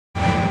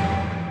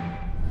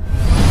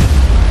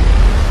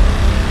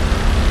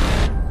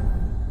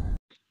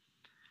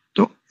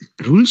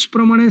Rules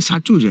પ્રમાણે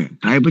સાચું છે.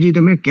 ટ્રાય પછી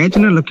તમે કેચ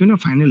ને લખ્યું ને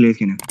ફાઇનલ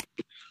લખીને,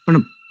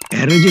 પણ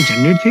એરર જે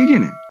જનરેટ થઈ છે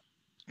ને,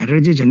 એરર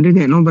જે જનરેટ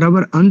થઈ એનો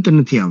બરાબર અંત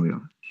નથી આવ્યો.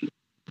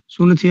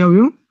 શું નથી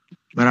આવ્યો?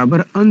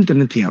 બરાબર અંત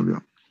નથી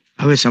આવ્યો.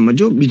 હવે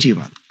સમજો બીજી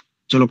વાત.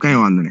 ચલો કઈ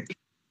વાંધો નહીં.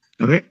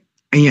 હવે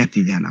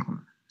અહીંયાથી ધ્યાન રાખો.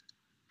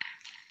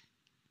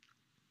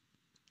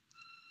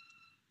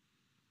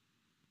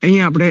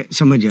 અહીંયા આપણે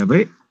સમજ્યા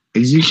ભાઈ,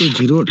 એક્ઝિક્યુટ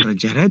 0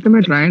 જ્યારે તમે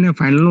ટ્રાય અને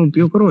ફાઇનલ નો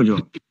ઉપયોગ કરો છો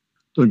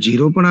તો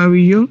 0 પણ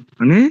આવી ગયો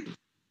અને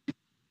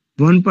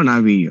 1 પણ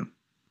આવી ગયો.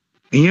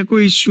 અહીંયા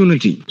કોઈ ઇસ્યુ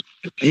નથી,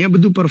 અહીંયા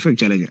બધું પરફેક્ટ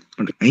ચાલે છે.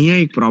 પણ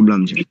અહીંયા એક પ્રોબ્લેમ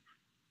છે.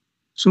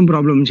 શું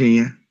પ્રોબ્લેમ છે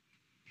અહીંયા?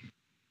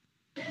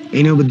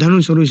 એનું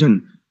બધાનું solution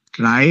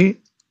try,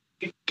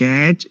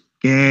 catch,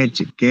 catch,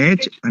 catch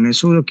અને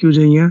શું લખ્યું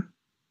છે અહીંયા?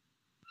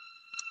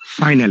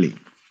 ફાઇનલી.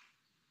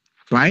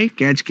 ટ્રાય,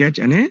 કેચ, કેચ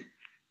અને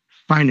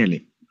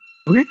ફાઇનલી.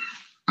 ઓકે,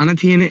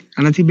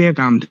 આનાથી બે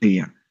કામ થઈ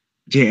ગયા.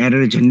 જે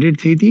એરર જનરેટ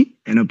થઈ હતી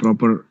એનો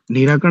પ્રોપર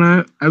નિરાકરણ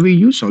આવી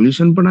ગયું,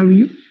 સોલ્યુશન પણ આવી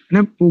ગયું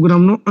અને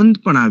પ્રોગ્રામનો અંત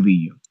પણ આવી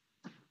ગયો.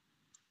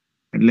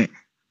 એટલે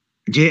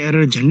જે એરર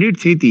જનરેટ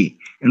થઈ હતી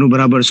એનું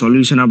બરાબર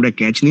સોલ્યુશન આપણે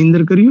કેચની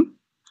અંદર કર્યું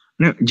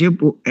અને જે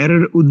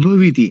એરર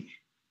ઉદ્ભવી હતી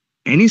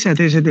એની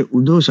સાથે સાથે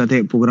ઉદ્ભવ સાથે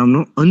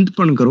પ્રોગ્રામનો અંત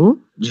પણ કરવો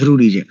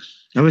જરૂરી છે.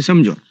 હવે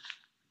સમજો,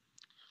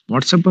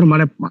 વોટ્સએપ પર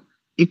મારે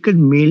એક જ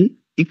મેલ,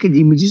 એક જ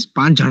ઇમેજીસ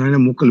 5 જણાને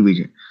મોકલવી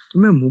છે, તો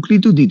મેં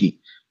મોકલી તો દીધી.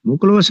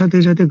 મોકલવા સાથે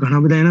સાથે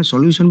ઘણા બધા એના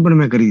સોલ્યુશન પણ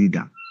મેં કરી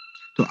દીધા.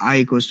 તો આ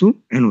એક વસ્તુ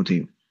એનું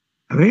થયું.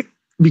 હવે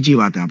બીજી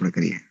વાત આપણે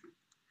કરીએ.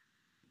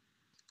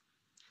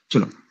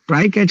 ચલો,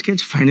 ટ્રાય, કેચ, કેચ,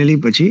 ફાઇનલી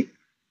પછી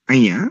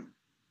અહીંયા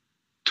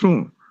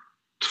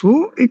થ્રો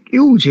એક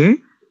એવું છે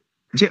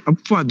જે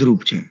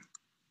અપવાદરૂપ છે.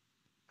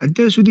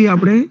 અત્યાર સુધી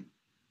આપણે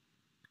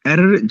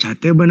એરર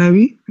જાતે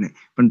બનાવી ને,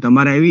 પણ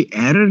તમારે એવી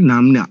એરર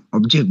નામના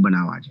ઓબ્જેક્ટ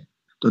બનાવવા છે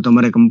તો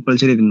તમારે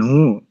કમ્પલસરી એક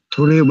નવો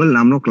થ્રોએબલ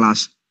નામનો ક્લાસ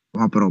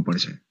વાપરવો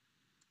પડશે.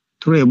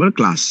 થ્રોએબલ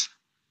ક્લાસ,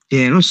 જે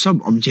એનો સબ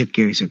ઓબ્જેક્ટ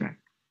કહી શકાય.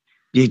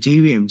 જે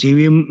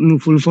જેવીએમ નું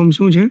ફૂલ ફોર્મ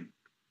શું છે?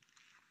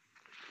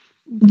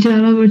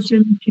 જાવા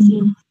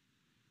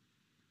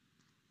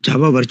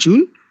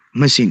વર્ચ્યુઅલ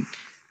મશીન,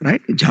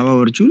 રાઈટ? જાવા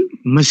વર્ચ્યુઅલ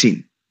મશીન,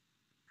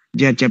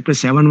 જે ચેપ્ટર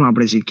 7 માં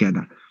આપણે શીખ્યા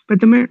હતા. પણ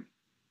તમે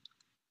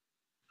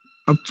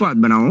અપવાદ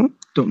બનાવો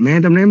તો મેં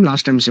તમને એમ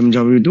લાસ્ટ ટાઈમ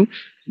સમજાવ્યું હતું,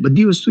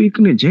 બધી વસ્તુ એક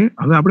ને છે.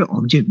 હવે આપણે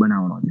ઓબ્જેક્ટ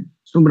બનાવવાનો છે.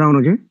 શું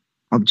બનાવવાનો છે?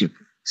 ઓબ્જેક્ટ.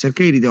 સર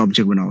કઈ રીતે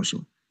ઓબ્જેક્ટ બનાવશો?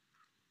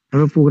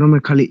 હવે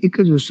પ્રોગ્રામમાં ખાલી એક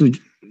જ વસ્તુ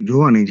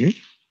જોવાની છે.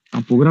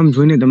 આ પ્રોગ્રામ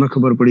જોઈને તમને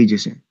ખબર પડી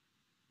જશે.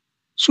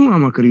 શું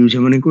આમાં કર્યું છે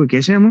મને કોઈ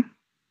કહેશે? આમાં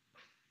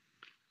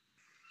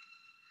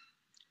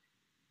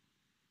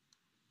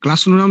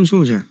ક્લાસનું નામ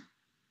શું છે?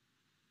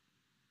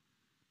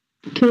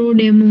 Throw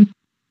demo.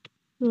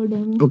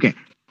 ઓકે,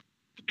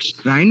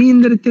 ટ્રાયની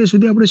અંદર અત્યાર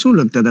સુધી આપણે શું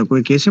લખતા હતા?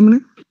 કોઈ કહેશે મને?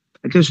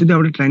 અત્યાર સુધી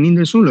આપણે ટ્રાયની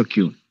અંદર શું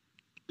લખ્યું?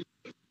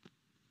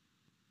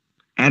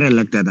 એરર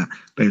લખતા હતા.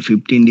 પછી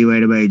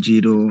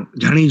 15/0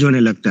 જાણી જોને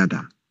લખતા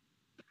હતા.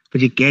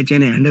 પછી કેચ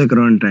એને હેન્ડલ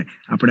કરવાનું ટ્રાય.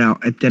 આપણે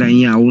અત્યારે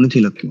અહીંયા આવું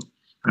નથી લખ્યું.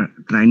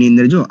 ટ્રાયની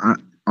અંદર જો આ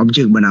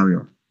ઓબ્જેક્ટ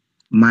બનાવ્યો,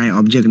 માય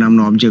ઓબ્જેક્ટ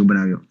નામનો ઓબ્જેક્ટ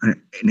બનાવ્યો,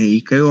 અને એ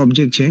કયો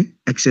ઓબ્જેક્ટ છે?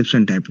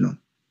 એક્સેપ્શન ટાઈપનો.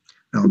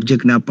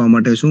 ઓબ્જેક્ટને આપવા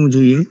માટે શું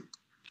જોઈએ?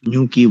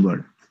 New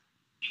keyword.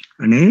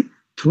 અને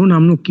થ્રો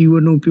નામનો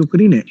કીવર્ડનો ઉપયોગ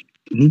કરીને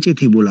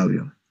નીચેથી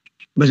બોલાવ્યો.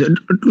 બસ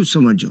એટલું જ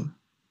સમજો.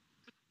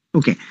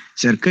 ઓકે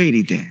સર, કઈ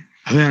રીતે?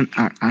 હવે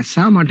આ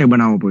શા માટે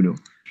બનાવવો પડ્યો?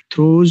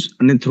 થ્રોઝ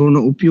અને થ્રોનો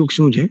ઉપયોગ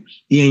શું છે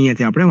એ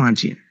અહીંયાથી આપણે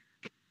વાંચીએ.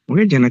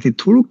 ઓકે, જેનાથી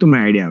થોડુંક તમને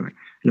આઈડિયા આવે,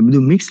 એટલે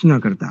બધું મિક્સ ના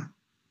કરતા.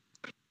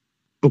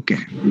 ઓકે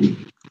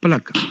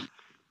પલક,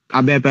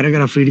 આ 2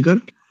 પેરેગ્રાફ રીડ કર.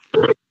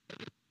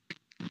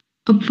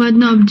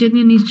 અપવાદના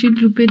ઓબ્જેક્ટને નિશ્ચિત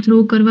રૂપે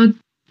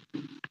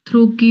થ્રો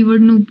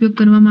કીવર્ડનો ઉપયોગ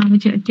કરવામાં આવે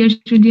છે. અત્યાર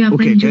સુધી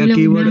આપણે જોયેલા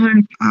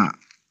ઉદાહરણ.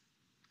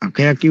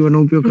 કયા કીવર્ડનો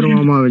ઉપયોગ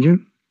કરવામાં આવે છે?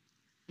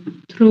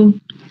 થ્રો.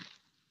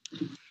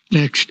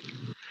 નેક્સ્ટ.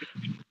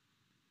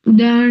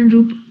 ઉદાહરણ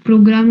રૂપ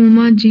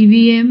પ્રોગ્રામોમાં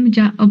જીવીએમ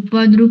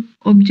અપવાદરૂપ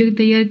ઓબ્જેક્ટ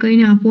તૈયાર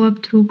કરીને આપોઆપ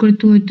થ્રો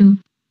કરતું હતું.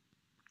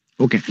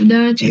 ઓકે,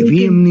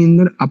 જીવીએમ ની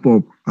અંદર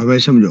આપોઆપ. હવે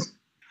સમજો,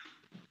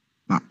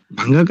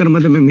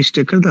 ભાંગાકારમાં તમે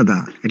મિસ્ટેક કરતા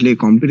હતા એટલે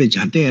કોમ્પ્યુટર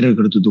જાતે એરર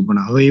કરતું હતું, પણ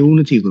હવે એવું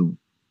નથી કરવું.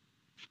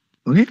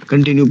 Okay,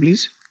 continue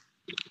please.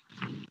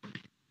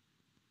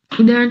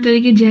 ઉદાહરણ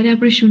તરીકે જ્યારે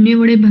આપણે શૂન્ય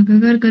વડે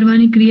ભાગાકાર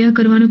કરવાની ક્રિયા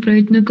કરવાનો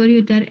પ્રયત્ન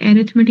કર્યો ત્યારે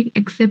એરિથમેટિક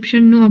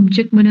એક્સેપ્શનનો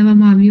ઓબ્જેક્ટ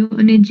બનાવવામાં આવ્યો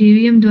અને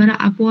જેવીએમ દ્વારા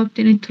આપોઆપ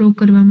તેને થ્રો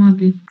કરવામાં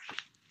આવ્યું.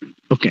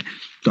 ઓકે,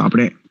 તો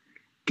આપણે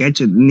કેચ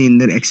ની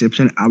અંદર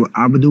એક્સેપ્શન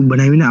આ બધું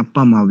બનાવીને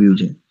આપવામાં આવ્યું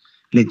છે.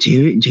 એટલે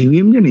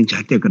જેવીએમ છે ને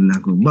જાતે કરી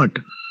નાખવું. બટ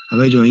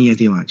હવે જો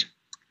અહીંયાથી વાંચ.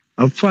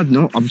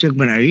 અપવાદનો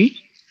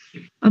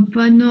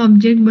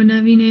ઓબ્જેક્ટ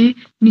બનાવીને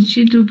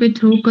નિશ્ચિત રૂપે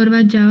થ્રો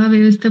કરવા જાવા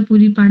વ્યવસ્થા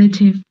પૂરી પાડે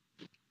છે.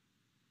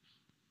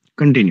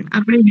 કન્ટિન્યુ.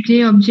 આપણે જે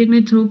ઓબ્જેક્ટને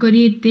થ્રો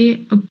કરીએ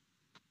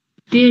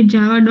તે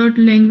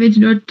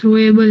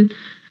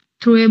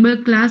java.language.throwable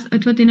ક્લાસ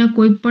અથવા તેના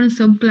કોઈ પણ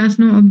સબ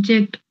ક્લાસનો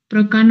ઓબ્જેક્ટ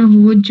પ્રકારનો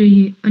હોવો જ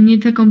જોઈએ,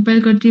 અન્યથા કમ્પાઇલ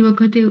કરતી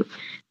વખતે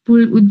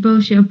ભૂલ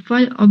ઉદ્ભવશે.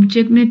 અપવાદ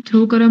ઓબ્જેક્ટને થ્રો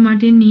કરવા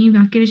માટેની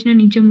વાક્યરચના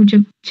નીચે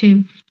મુજબ છે.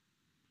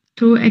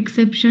 Throw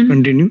exception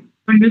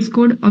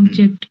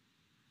 _object.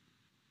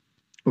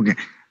 ઓકે,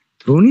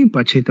 થ્રોની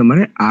પછી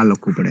તમારે આ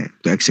લખવું પડે.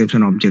 તો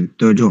એક્સેપ્શન ઓબ્જેક્ટ,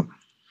 તો જો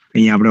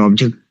અહીંયા આપણે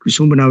ઓબ્જેક્ટ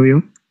શું બનાવ્યો,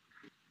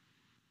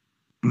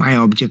 માય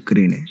ઓબ્જેક્ટ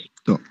કરીને.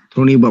 તો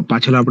થ્રોની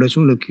પાછળ આપણે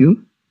શું લખ્યું,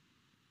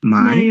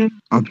 માય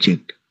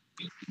ઓબ્જેક્ટ.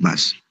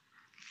 બસ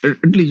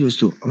એટલી જ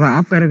વસ્તુ. હવે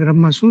આ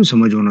પેરેગ્રાફમાં શું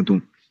સમજવાનું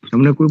હતું,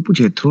 તમને કોઈ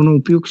પૂછે થ્રોનો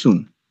ઉપયોગ શું,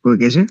 કોઈ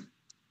કહેશે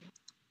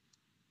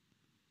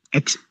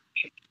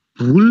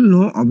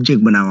ભૂલનો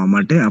ઓબ્જેક્ટ બનાવવા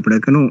માટે આપણે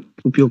કેનો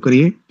ઉપયોગ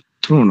કરીએ,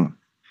 થ્રોનો.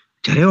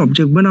 જ્યારે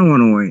ઓબ્જેક્ટ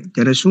બનાવવાનો હોય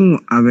ત્યારે શું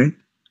આવે,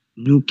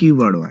 ન્યુ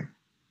કીવર્ડ હોય.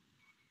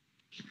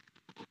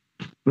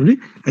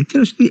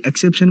 અત્યાર સુધી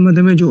એક્સેપ્શનમાં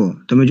તમે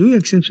જોયું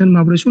એક્સેપ્શનમાં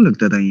આપણે શું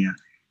લખતા હતા, અહીંયા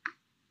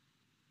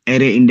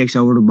એરે ઇન્ડેક્સ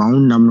આઉટ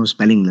બાઉન્ડ નામનો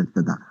સ્પેલિંગ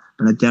લખતા હતા,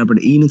 પણ અત્યારે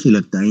આપણે ઈ નથી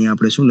લખતા. અહીંયા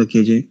આપણે શું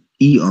લખીએ છીએ,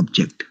 ઈ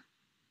ઓબ્જેક્ટ.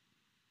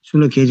 શું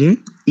લખીએ છીએ,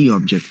 ઈ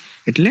ઓબ્જેક્ટ.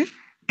 એટલે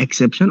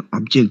એક્સેપ્શન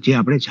ઓબ્જેક્ટ જે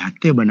આપણે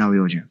જાતે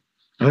બનાવ્યો છે.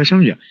 હવે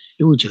સમજો,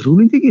 એવું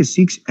જરૂરી નથી કે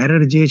 6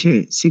 એરર જે છે,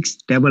 6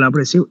 ટેબલ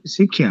આપણે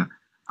શીખ્યા,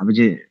 આપણે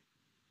જે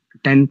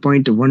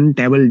 10.1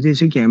 ટેબલ જે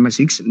શીખ્યા એમાં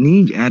 6 ની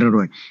જ એરર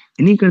હોય,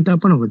 એની કરતા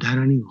પણ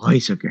વધારાની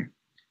હોઈ શકે.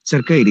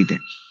 સર કઈ રીતે,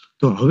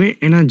 તો હવે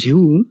એના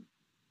જેવું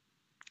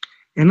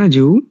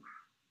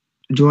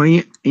જો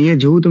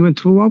અહીંયા જેવું તમે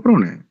થ્રો વાપરો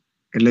ને,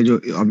 એટલે જો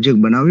ઓબ્જેક્ટ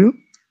બનાવ્યો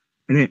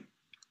અને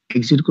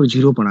એક્ઝિટ કોડ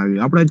 0 પણ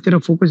આવ્યું. આપણે અત્યારે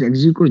ફોકસ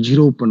એક્ઝિટ કોડ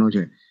 0 ઉપરનો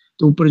છે.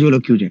 તો ઉપર જો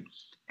લખ્યું છે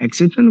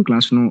એક્સેપ્શન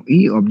ક્લાસનો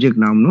ઈ ઓબ્જેક્ટ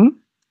નામનો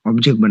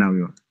ઓબ્જેક્ટ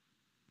બનાવ્યો.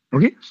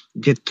 ઓકે,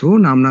 જે થ્રો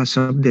નામના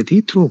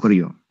શબ્દથી થ્રો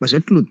કર્યો, બસ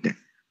એટલું જ તે.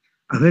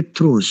 હવે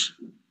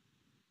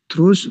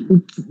થ્રોસ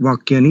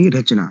ઉપવાક્યની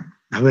રચના.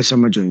 હવે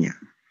સમજો, અહીંયા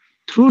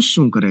થ્રોસ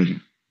શું કરે છે.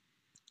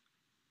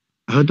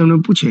 હવે તમને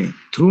પૂછે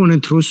થ્રો અને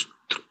થ્રોસ,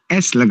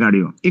 એસ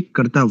લગાડ્યો, એક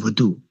કરતા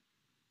વધુ,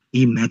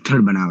 એ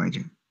મેથડ બનાવે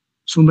છે.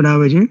 શું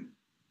બનાવે છે,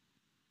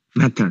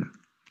 મેથડ.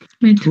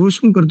 થ્રો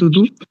શું કરતું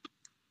હતું,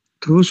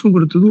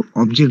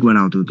 ઓબ્જેક્ટ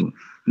બનાવતું હતું,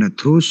 અને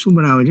થ્રો શું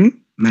બનાવે છે,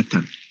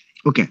 મેથડ.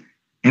 ઓકે,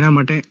 એના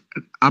માટે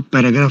આ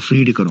પેરેગ્રાફ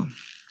રીડ કરો.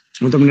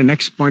 હું તમને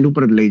નેક્સ્ટ પોઈન્ટ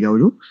ઉપર જ લઈ જાઉં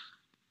છું.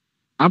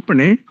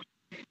 આપણે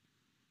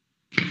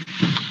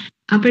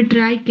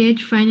ટ્રાય કેચ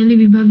ફાઇનલી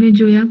વિભાગને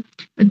જોયા.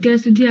 અત્યાર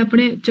સુધી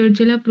આપણે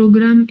ચર્ચેલા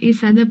પ્રોગ્રામ એ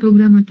સાદા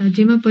પ્રોગ્રામ હતા,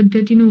 જેમાં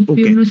પદ્ધતિનો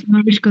ઉપયોગનો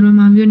સમાવેશ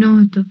કરવામાં આવ્યો ન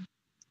હતો.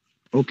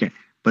 ઓકે,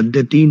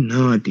 પદ્ધતિ ન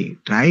હતી.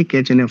 ટ્રાય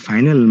કેચ અને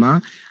ફાઇનલમાં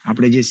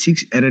આપણે જે 6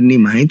 એરરની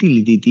માહિતી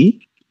લીધી હતી,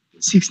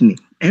 6 ની,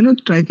 એનો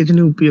ટ્રાય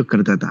કેચનો ઉપયોગ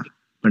કરતા હતા.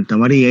 પણ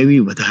તમારી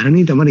એવી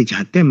વધારાની તમારી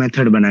જાતે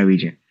મેથડ બનાવી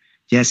છે,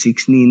 જ્યાં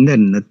 6 ની અંદર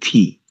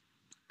નથી.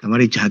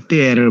 તમારી જાતે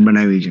એરર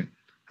બનાવી છે.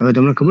 હવે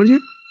તમને ખબર છે,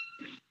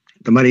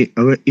 તમારી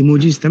હવે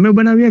ઇમોજીસ તમે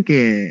બનાવ્યા કે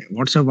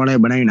વોટ્સએપ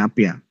વાળાએ બનાવીને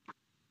આપ્યા?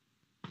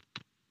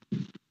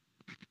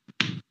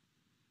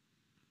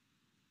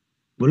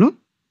 બોલો.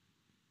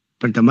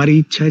 પણ તમારી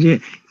ઈચ્છા છે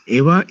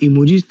એવા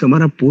ઇમોજીસ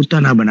તમારા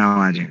પોતાના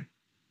બનાવવા છે.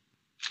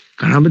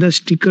 ઘણા બધા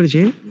સ્ટીકર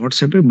છે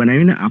વોટ્સએપે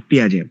બનાવીને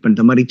આપ્યા છે, પણ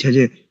તમારી ઈચ્છા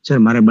છે સર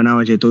મારે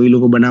બનાવવા છે, તો એ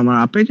લોકો બનાવવા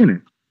આપે છે ને.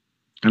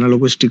 ઘણા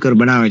લોકો સ્ટીકર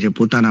બનાવે છે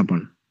પોતાના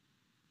પણ.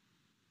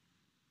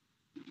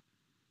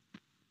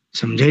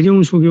 સમજાય છે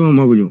હું શું કહેવા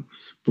માંગુ છું?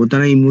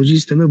 પોતાના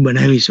ઇમોજીસ તમે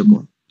બનાવી શકો.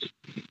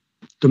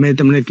 તો મેં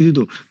તમને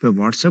કીધું કે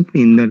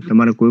વોટ્સએપની અંદર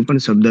તમારે કોઈ પણ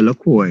શબ્દ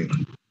લખવો હોય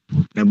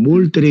ને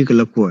બોલ્ડ તરીકે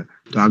લખવો હોય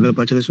તો આગળ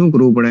પાછળ શું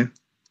કરવું પડે?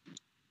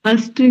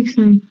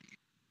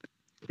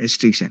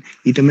 એસ્ટ્રિક્શન.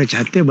 એ તમે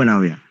જાતે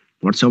બનાવ્યા.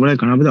 વોટ્સએપ વાળા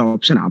ઘણા બધા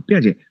ઓપ્શન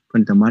આપ્યા છે,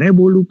 પણ તમારે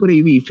બોલ્ડ ઉપર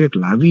એવી ઇફેક્ટ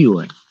લાવવી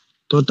હોય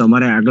તો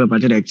તમારે આગળ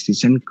પાછળ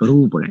એક્સટેન્શન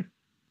કરવું પડે.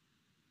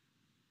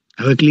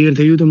 હવે ક્લિયર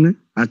થઈ ગયું તમને?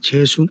 આ છે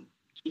શું?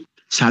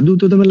 સાદું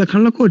તો તમે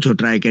લખાણ લખો છો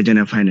ટ્રાય કેચ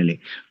અને ફાઇનલી,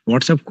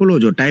 વોટ્સએપ ખોલો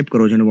છો, ટાઈપ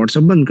કરો છો અને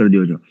વોટ્સએપ બંધ કરી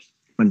દો છો.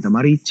 પણ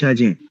તમારી ઈચ્છા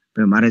છે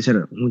મારે સર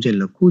હું જે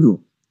લખું છું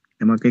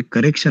એમાં કંઈક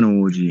કરેક્શન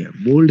હોવો જોઈએ,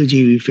 બોલ્ડ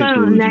જેવી ઇફેક્ટ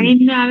હોવી જોઈએ. લાઈન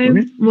આવે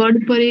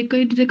વર્ડ પર, એ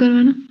કઈ રીતે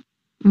કરવાનું?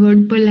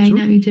 વર્ડ પર લાઈન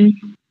આવી જાય,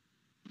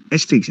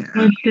 એસ્ટ્રિક્શન,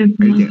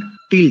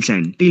 teal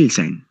sign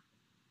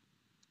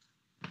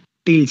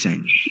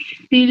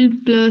teal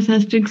plus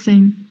asterisk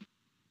sign.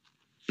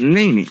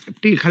 નહીં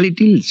ટીલ, ખાલી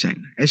ટીલ સાઇન,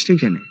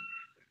 એસ્ટ્રિક્શન.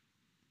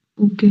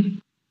 ઓકે,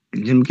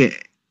 જેમ કે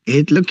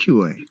હેત લખ્યું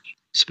હોય,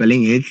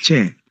 સ્પેલિંગ હેત છે,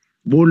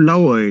 બોર્ડ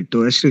લાવો હોય તો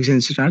એસ્ટ્રિક્શન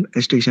સ્ટાર્ટ,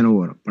 એસ્ટ્રિક્શન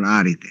ઓવર. પણ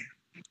આ રીતે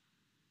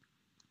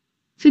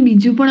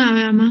બીજું પણ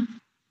આવે આમાં?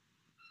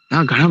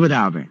 હા, ઘણા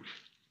બધા આવે.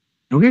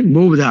 ઓકે,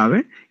 બહુ બધા આવે,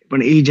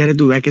 પણ એ જ્યારે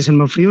તું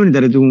વેકેશનમાં ફ્રી હોય ને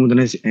ત્યારે તું હું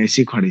તને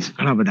શીખવાડીશ.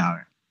 ઘણા બધા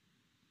આવે.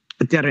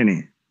 અત્યારે ને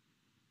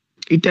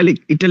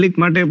ઇટાલિક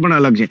માટે પણ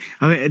અલગ છે.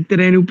 હવે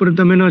અત્યારે એની ઉપર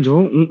તમે ન જો,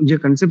 હું જે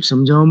કન્સેપ્ટ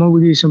સમજાવવા માંગુ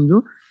છું એ સમજો.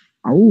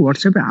 આવું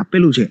વોટ્સએપે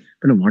આપેલું છે,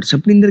 પણ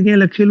વોટ્સએપની અંદર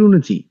ક્યાંય લખેલું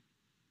નથી.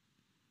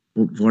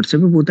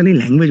 વોટ્સએપે પોતાની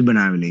લેંગ્વેજ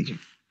બનાવેલી છે.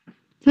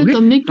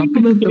 તમને કેમ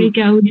ખબર પડી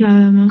કે આવું છે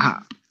આમાં?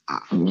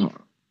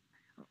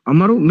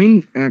 અમારું મેઇન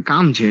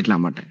કામ છે, એટલા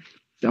માટે.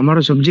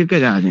 અમારો સબ્જેક્ટ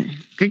જ આ છે,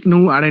 કંઈક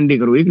નવું R&D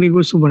કરવું. એક એક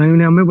વસ્તુ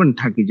ભણાવીને અમે પણ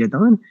થાકી જતા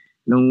હોય ને,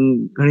 એટલે હું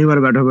ઘણી વાર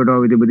બેઠો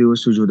આવી બધી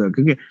વસ્તુ જોતા,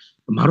 કે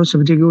મારો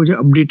સબ્જેક્ટ એવો છે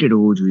અપડેટેડ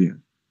હોવો જોઈએ.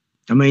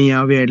 તમે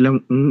અહીંયા આવ્યા એટલે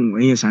હું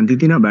અહીંયા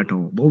શાંતિથી ના બેઠો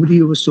હોઉં, બહુ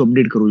બધી વસ્તુ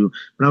અપડેટ કરું છું.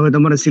 પણ હવે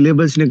તમારા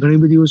સિલેબસ ને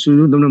ઘણી બધી વસ્તુ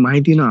તમને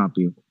માહિતી ના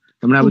આપી,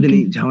 તમને આ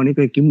બધી જવાની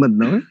કોઈ કિંમત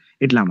ના હોય,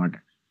 એટલા માટે.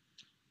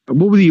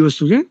 બહુ બધી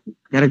વસ્તુ છે.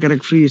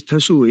 ક્યારેક ફ્રી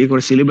થશું,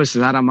 એકવાર સિલેબસ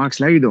સારા માર્ક્સ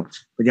લાવી દો,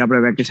 પછી આપણે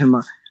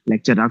વેકેશનમાં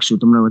લેક્ચર રાખશું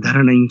તમને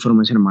વધારાના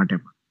ઇન્ફોર્મેશન માટે.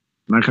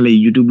 મારે ખાલી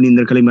યુટ્યુબ ની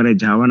અંદર ખાલી મારે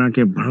જવાના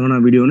કે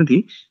ભણવાના વિડીયો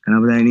નથી,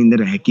 ઘણા બધા એની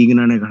અંદર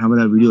હેકિંગના અને ઘણા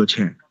બધા વિડીયો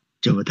છે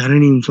જે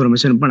વધારાની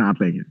ઇન્ફોર્મેશન પણ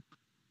આપે છે.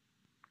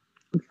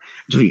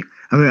 જોઈએ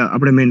હવે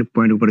આપણે મેઇન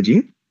પોઈન્ટ ઉપર જઈએ,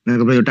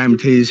 ટાઈમ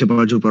થઈ જશે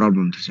પાછું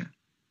પ્રોબ્લેમ થશે.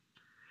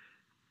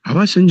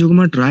 આવા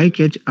સંજોગોમાં ટ્રાય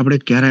કેચ આપણે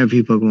ક્યારે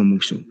વિભાગમાં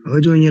મૂકશું? હવે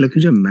જો અહીંયા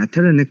લખ્યું છે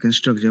મેથડ અને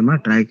કન્સ્ટ્રક્ચરમાં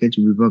ટ્રાય કેચ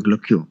વિભાગ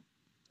લખ્યો,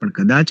 પણ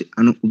કદાચ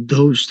આનું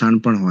ઉદ્ભવ સ્થાન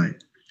પણ હોય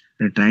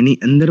અને ટ્રાયની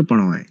અંદર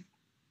પણ હોય.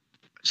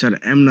 સર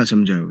એમ ના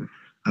સમજાયું.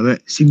 હવે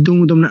સીધું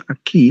હું તમને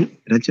આખી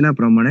રચના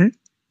પ્રમાણે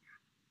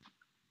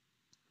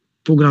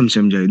પ્રોગ્રામ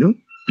સમજાવી દઉં,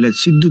 એટલે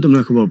સીધું તમને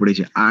ખબર પડી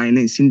છે આ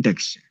એની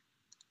સિન્ટેક્સ છે.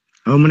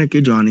 હવે મને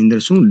કહેજો આની અંદર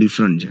શું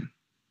ડિફરન્ટ છે,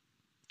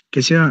 કે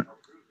છે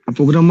આ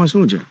પ્રોગ્રામમાં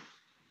શું છે,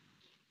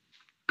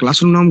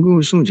 ક્લાસનું નામ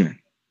કેવું શું છે?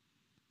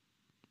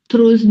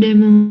 Throws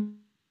demo.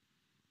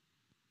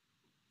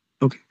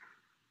 Okay,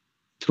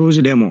 throws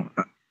demo,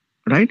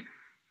 right.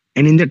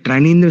 એની અંદર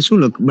ટ્રાયની અંદર શું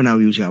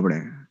બનાવ્યું છે આપણે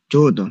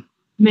જોવો તો?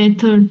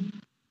 મેથડ.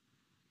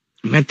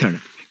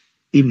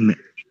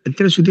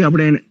 અત્યાર સુધી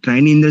આપણે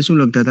ટ્રાયની અંદર શું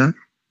લખતા હતા?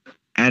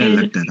 એરર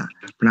લખતા હતા.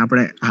 પણ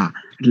આપણે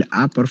એટલે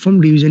આ પરફોર્મ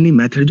ડિવિઝનની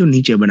મેથડ જો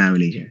નીચે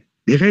બનાવેલી છે,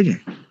 દેખાય છે?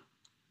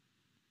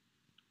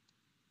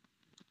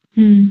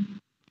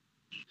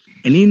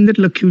 એની અંદર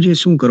લખ્યું છે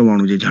શું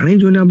કરવાનું છે. જાણી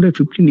જોઈને આપણે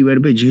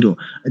 15/0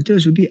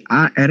 અત્યાર સુધી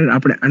આ એરર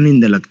આપણે આની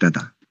અંદર લખતા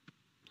હતા.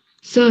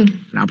 સર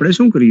આપણે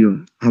શું કર્યું?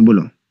 હા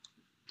બોલો.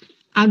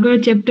 આગળ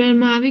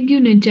ચેપ્ટરમાં આવી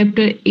ગયું ને,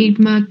 ચેપ્ટર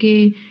 8માં કે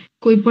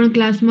કોઈ પણ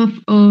ક્લાસમાં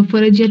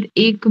ફરજિયાત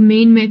એક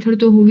મેઇન મેથડ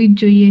તો હોવી જ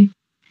જોઈએ.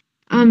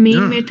 આ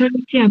મેઇન મેથડ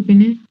છે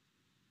આપીને.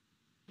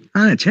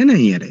 હા છે ને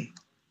અહીંયા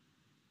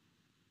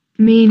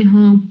મેઇન.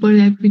 ઉપર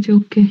લખ્યું છે.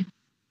 Okay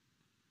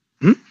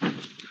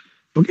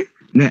okay.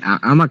 ને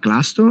આમાં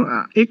ક્લાસ તો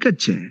એક જ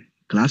છે,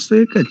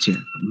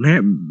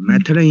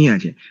 મેથડ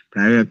અહીંયા છે,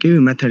 પણ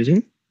કેવી મેથડ છે?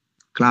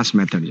 ક્લાસ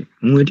મેથડ છે.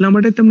 હું એટલા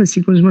માટે તમને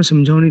સિક્વન્સમાં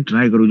સમજાવવાની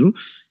ટ્રાય કરું છું.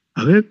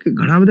 હવે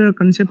ઘણા બધા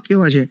કન્સેપ્ટ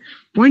કેવા છે,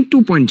 પોઈન્ટ ટુ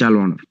પોઈન્ટ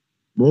ચાલવાનો.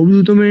 બહુ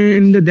બધું તમે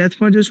એની અંદર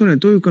ડેપ્થમાં જશો ને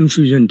તો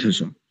કન્ફ્યુઝન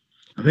થશો.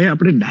 હવે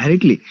આપણે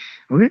ડાયરેક્ટલી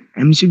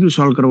એમસીક્યુ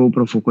સોલ્વ કરવા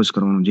ઉપર ફોકસ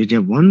કરવાનું છે. જે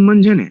 1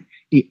 મંથ છે ને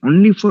એ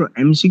ઓનલી ફોર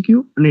એમસીક્યુ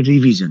અને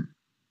રિવિઝન.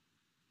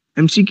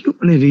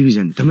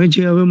 તમે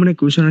જે હવે મને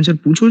ક્વેશ્ચન આન્સર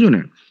પૂછો છો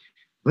ને,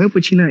 હવે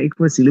પછીના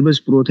એકવાર સિલેબસ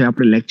પૂરો થાય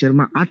આપણે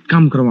લેક્ચરમાં આ જ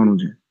કામ કરવાનું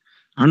છે.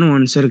 આનો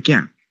આન્સર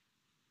ક્યાં?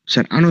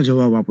 સર આનો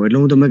જવાબ આપો. એટલે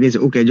હું તમને કહીશ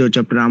ઓકે જો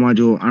ચેપ્ટર આમાં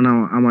જો,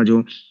 આમાં જો,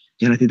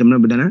 જેનાથી તમને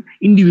બધાના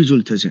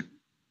ઇન્ડિવિજ્યુઅલ થશે,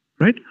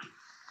 રાઈટ.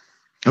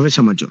 હવે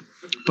સમજો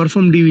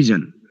પરફોર્મ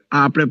ડિવિઝન,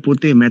 આ આપણે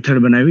પોતે મેથડ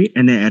બનાવી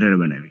એને એરર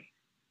બનાવી.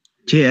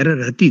 જે એરર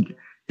હતી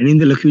એની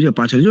અંદર લખ્યું છે,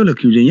 પાછળ જો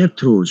લખ્યું છે અહીંયા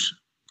થ્રોઝ,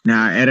 ને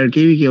આ એરર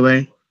કેવી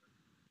કહેવાય?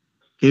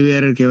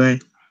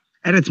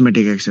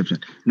 Arithmetic exception.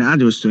 ને આ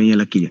જ વસ્તુ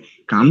અહીંયા લખી છે.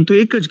 કામ તો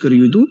એક જ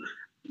કર્યું હતું.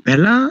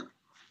 પહેલા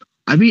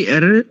આવી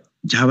એરર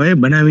જાવાએ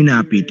બનાવીને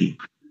આપી હતી,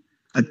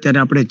 અત્યારે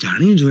આપણે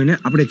જાણી જોઈને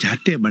આપણે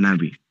જાતે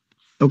બનાવી.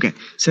 ઓકે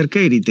સર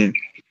કઈ રીતે?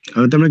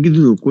 હવે તમે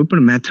કીધું કોઈ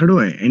પણ મેથડ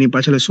હોય એની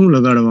પાછળ શું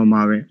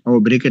લગાડવામાં આવે? આવો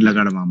બ્રેકેટ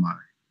લગાડવામાં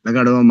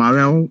આવે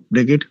આવો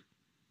બ્રેકેટ.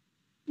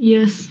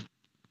 યસ.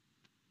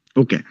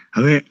 ઓકે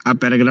હવે આ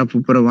પેરેગ્રાફ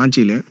ઉપર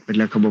વાંચી લે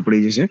એટલે ખબર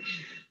પડી જશે.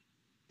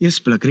 યસ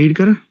પ્લક રીડ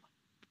કર.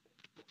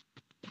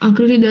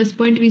 આકૃતિ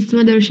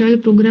 10.20માં દર્શાવેલ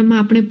પ્રોગ્રામમાં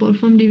આપણે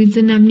પરફોર્મ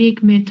ડિવિઝન નામની એક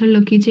મેથડ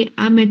લખી છે.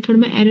 આ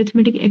મેથડમાં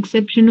એરિથમેટિક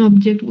એક્સેપ્શનનો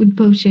ઓબ્જેક્ટ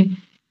ઉદ્ભવશે.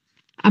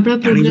 આપણા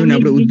પ્રોગ્રામને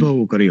આપણે ઉદ્ભવ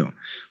કર્યો.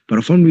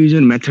 પરફોર્મ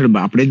ડિવિઝન મેથડ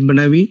આપણે જ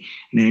બનાવી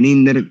ને એની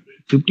અંદર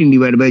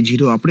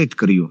 15/0 આપણે જ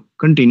કર્યો.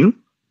 કન્ટિન્યુ.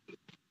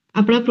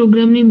 આપણા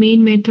પ્રોગ્રામની મેઇન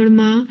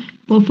મેથડમાં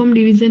પરફોર્મ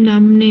ડિવિઝન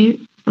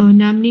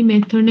નામની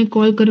મેથડને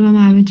કોલ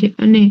કરવામાં આવે છે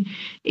અને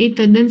એ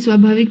તદ્દન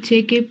સ્વાભાવિક છે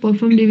કે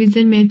પરફોર્મ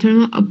ડિવિઝન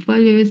મેથડમાં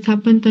અપવાદ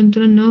વ્યવસ્થાપન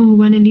તંત્ર ન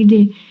હોવાને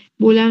લીધે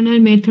બોલાવનાર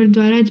મેથડ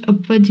દ્વારા જ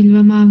અપવાદ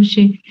ઝીલવામાં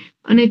આવશે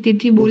અને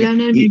તેથી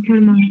બોલાવનાર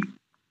મેથડમાં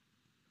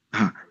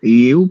એ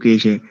એવું કહે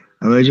છે.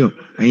 હવે જો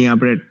અહીંયા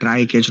આપણે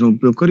ટ્રાય કેચનો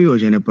ઉપયોગ કર્યો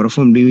છે અને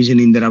પરફોર્મ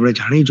ડિવિઝનની અંદર આપણે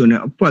જાણી જો ને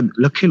અપવાદ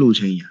લખેલું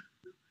છે અહીંયા,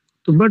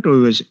 તો બટ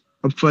ઓબ્વિયસ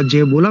અપવાદ જે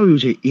બોલાવ્યું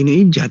છે એને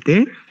એ જાતે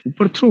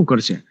ઉપર થ્રો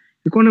કરશે.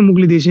 એ કોને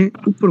મોકલી દેશે?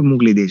 ઉપર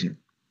મોકલી દેશે.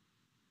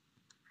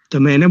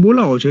 તમે એને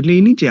બોલાવો છો એટલે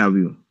એ નીચે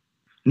આવ્યું,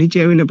 નીચે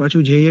આવીને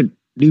પાછું જે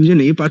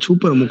ડિવિઝન એ પાછું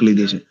ઉપર મોકલી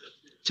દેશે.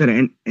 સર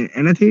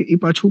એનાથી એ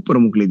પાછું ઉપર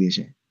મોકલી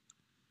દેશે.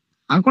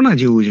 આ કોના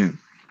જેવું છે?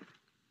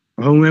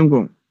 હવે હું એમ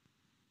કહું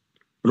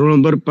રોલ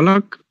નંબર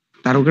પલક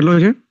તારો કેટલો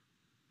છે?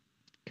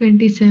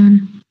 27.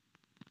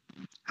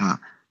 હા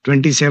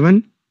 27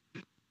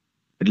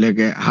 એટલે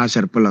કે હા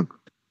સર પલક.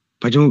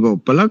 પછી હું કહું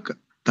પલક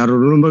તારો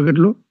રોલ નંબર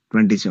કેટલો?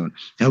 27.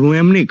 હવે હું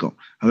એમ નહીં કહું.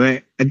 હવે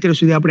અત્યાર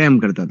સુધી આપણે એમ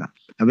કરતા હતા.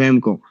 હવે એમ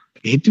કહું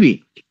હેતવી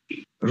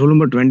રોલ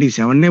નંબર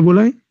 27 ને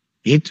બોલાય,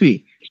 હેતવી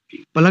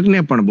પલકને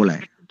પણ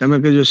બોલાય. તમે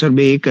કહેજો સર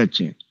બે એક જ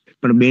છે,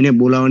 પણ બેને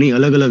બોલાવવાની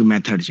અલગ અલગ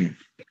મેથડ છે.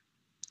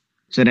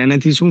 સર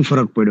એનાથી શું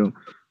ફરક પડ્યો?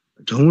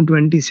 જો હું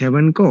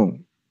 27 કહું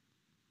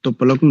તો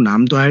પલકનું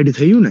નામ તો હાઈડ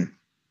થયું ને,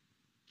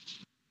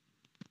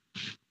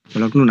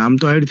 પલકનું નામ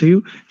તો હાઈડ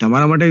થયું.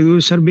 તમારા માટે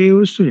સર બે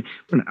વસ્તુ છે,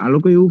 પણ આ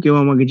લોકો એવું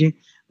કહેવા માંગે છે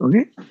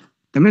ઓકે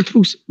તમે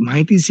થોડુંક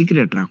માહિતી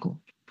સિક્રેટ રાખો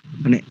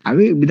અને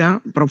આવી બધા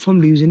પરફોર્મ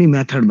ડિવિઝનની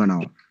મેથડ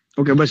બનાવો.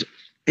 ઓકે, બસ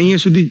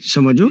અહીંયા સુધી જ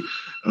સમજો.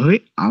 હવે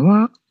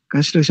આવા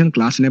કન્સ્ટ્રક્શન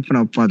ક્લાસને પણ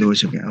અપવાદ હોઈ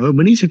શકે. હવે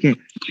બની શકે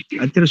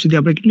અત્યાર સુધી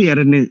આપણે કેટલી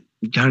એરરને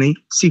જાણી,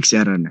 6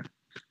 એરરને,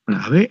 પણ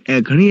હવે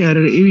ઘણી એરર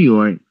એવી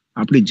હોય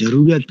આપણી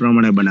જરૂરિયાત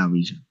પ્રમાણે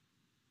બનાવવી છે.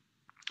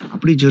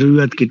 આપણી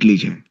જરૂરિયાત કેટલી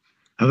છે,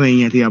 હવે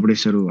અહીંયાથી આપણે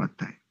શરૂઆત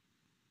થાય.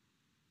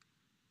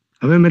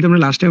 હવે મેં તમને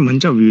લાસ્ટ ટાઈમ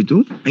વંચાવ્યું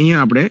હતું,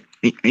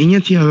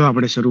 અહીંયાથી હવે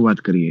આપણે શરૂઆત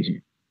કરીએ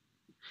છીએ.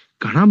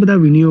 ઘણા બધા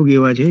વિનિયોગ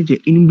એવા છે જે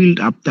ઇનબિલ્ટ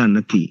આપતા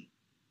નથી,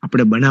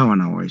 આપણે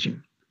બનાવવાના હોય છે.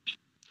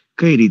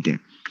 કઈ રીતે?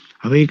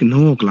 હવે એક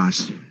નવો ક્લાસ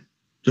છે,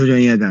 જોજો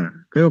અહીંયા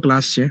કયો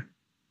ક્લાસ છે?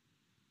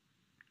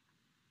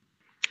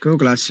 કયો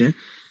ક્લાસ છે?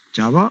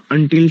 જાવા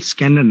અનટિલ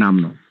સ્કેનર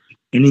નામનો.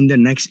 એની અંદર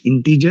નેક્સ્ટ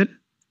ઇન્ટીજર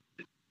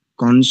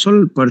કોન્સોલ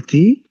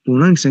પરથી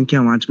પૂર્ણાંક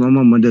સંખ્યા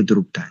વાંચવામાં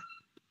મદદરૂપ થાય.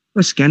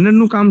 સ્કેનર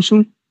નું કામ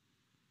શું?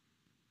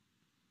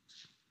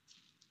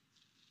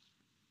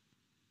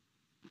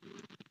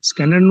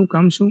 સ્કેનર નું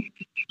કામ શું?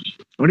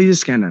 What is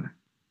scanner?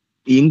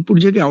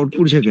 ઇનપુટ છે કે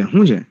આઉટપુટ છે કે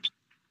શું છે?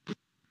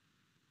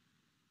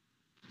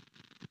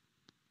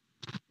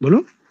 બોલો.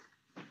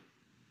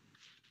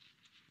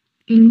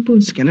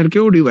 ઇનપુટ. સ્કેનર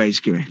કેવો ડિવાઇસ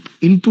કહેવાય?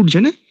 ઇનપુટ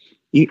છે ને,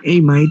 એ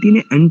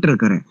માહિતીને એન્ટર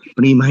કરે,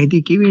 પણ એ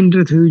માહિતી કેવી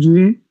એન્ટર થવી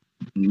જોઈએ?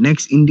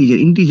 Next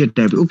integer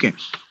type. ઓકે,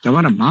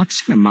 તમારા માર્ક્સ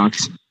છે ને,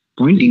 માર્ક્સ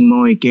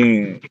પોઇન્ટિંગમાં હોય કે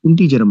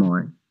ઇન્ટીજરમાં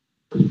હોય?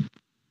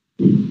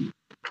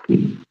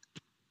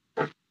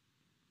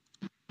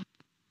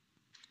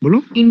 બોલો.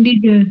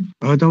 ઇન્ટીજર.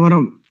 હવે તમારો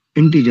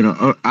ઇન્ટીજર.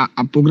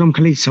 આ પ્રોગ્રામ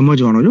ખાલી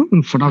સમજવાનો છો,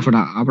 ફટાફટ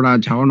આપણા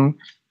જવાનો.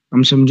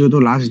 આમ સમજો તો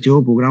લાસ્ટ જેવો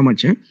પ્રોગ્રામ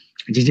જ છે.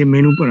 જે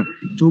મેનુ પર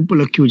ઉપર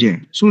લખ્યું છે,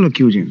 શું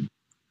લખ્યું છે?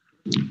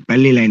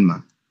 પહેલી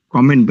લાઈનમાં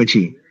કોમેન્ટ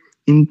પછી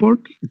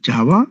ઇમ્પોર્ટ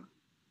જાવા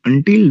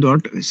અનટિલ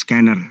ડોટ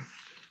સ્કેનર.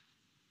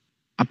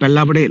 આ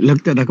પહેલા આપણે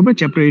લખતા હતા, ખબર?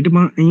 ચેપ્ટર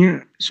 8માં અહીંયા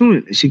શું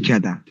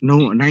શીખ્યા હતા?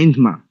 9th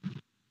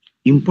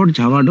ઇમ્પોર્ટ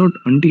જાવા dot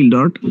until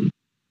dot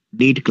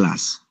date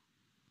class.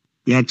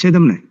 યાદ છે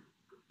તમને?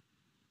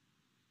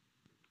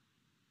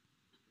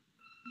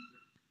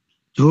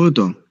 જોવો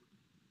તો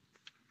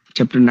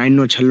ચેપ્ટર 9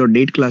 નો છેલ્લો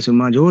ડેટ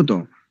ક્લાસમાં જોવો તો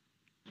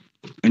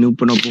એની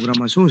ઉપરનો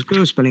પ્રોગ્રામમાં શું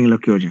કયો સ્પેલિંગ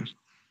લખ્યો છે?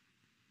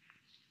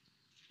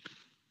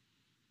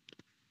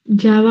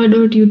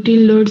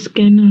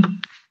 java.util.scanner.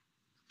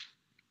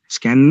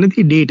 સ્કેન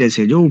નથી, ડેટ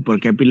હશે. જો ઉપર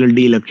કેપિટલ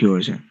ડી લખ્યો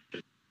હશે.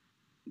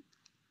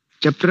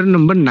 ચેપ્ટર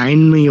નંબર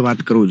 9 માં એ વાત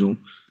કરું છું.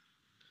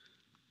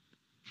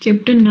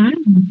 ચેપ્ટર 9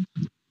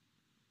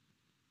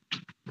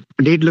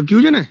 ડેટ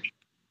લખ્યું છે ને?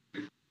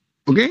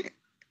 ઓકે,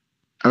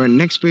 હવે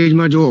નેક્સ્ટ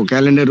પેજમાં જુઓ,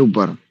 કેલેન્ડર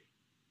ઉપર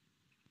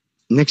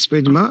નેક્સ્ટ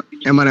પેજમાં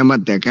એમાં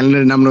જ ત્યાં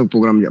કેલેન્ડર નામનો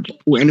પ્રોગ્રામ છે,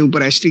 એની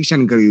ઉપર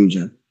એસ્ટ્રિક્શન કર્યું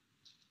છે.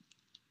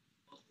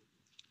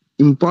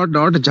 import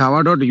ડોટ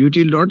જાવા ડોટ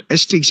યુટિલ ડોટ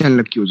એસ્ટ્રિક્શન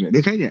લખ્યું છે.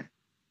 દેખાય છે?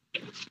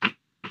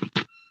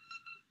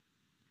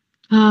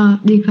 હા,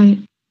 દેખાય.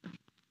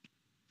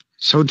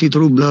 સૌથી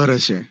થોડું બ્લર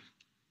હશે.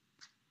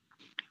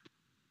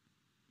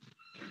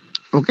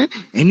 ઓકે,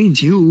 એની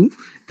જેવું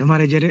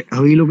તમારે જ્યારે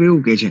હવે એ લોકો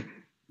એવું કે છે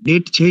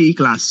ડેટ છે એ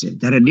ક્લાસ છે,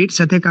 જ્યારે ડેટ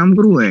સાથે કામ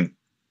કરવું હોય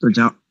તો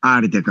આ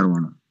રીતે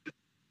કરવાનું.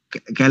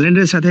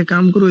 કેલેન્ડર સાથે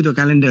કામ કરવું હોય તો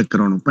કેલેન્ડર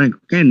કરવાનું, પણ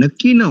કઈ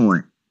નક્કી ન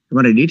હોય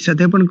તમારે ડેટ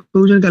સાથે પણ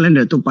કરવું છે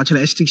કેલેન્ડર, તો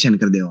પાછળ એસ્ટ્રિક્શન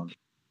કરી દેવાનું.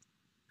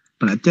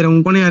 પણ અત્યારે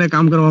હું કોને યારે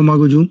કામ કરવા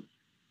માંગુ છું?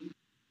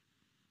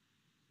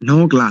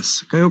 નવો ક્લાસ.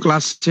 કયો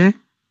ક્લાસ છે?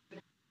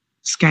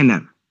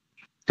 સ્કેનર.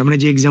 તમને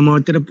જે એક્ઝામમાં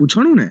અત્યારે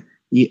પૂછવાનું ને,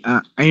 એ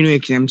અહીંનો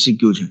એક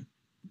MCQ છે.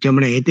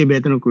 જેમણે હેતે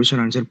 2-3 ક્વેશ્ચન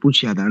આન્સર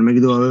પૂછ્યા હતા અને મેં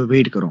કીધું હવે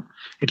વેઇટ કરો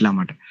એટલા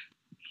માટે.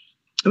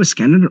 હવે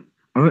સ્કેનર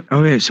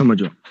હવે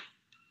સમજો,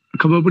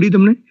 ખબર પડી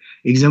તમને?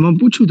 એક્ઝામમાં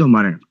પૂછ્યું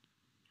તમારે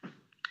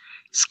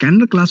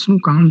સ્કેનર ક્લાસનું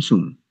કામ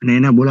શું અને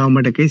એના બોલાવવા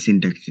માટે કઈ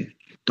સિન્ટેક્સ છે?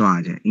 તો આ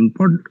છે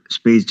ઇમ્પોર્ટ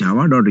સ્પેસ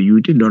જાવા ડોટ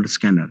યુટી ડોટ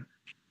સ્કેનર,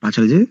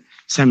 પાછળ છે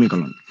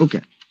સેમિકોલોન. ઓકે,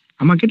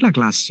 આમાં કેટલા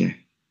ક્લાસ છે?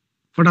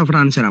 ફટાફટ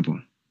આન્સર આપો.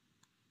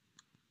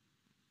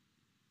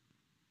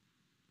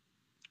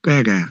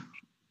 કયા કયા?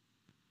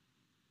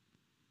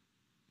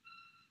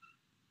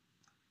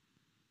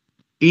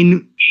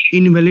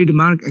 ઇનવેલિડ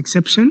માર્ક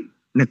એક્સેપ્શન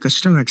અને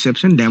કસ્ટમ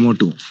એક્સેપ્શન ડેમો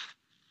 2.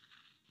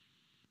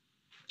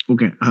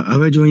 ઓકે,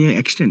 હવે જો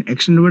અહીંયા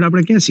એક્સટેન્ડ વર્ડ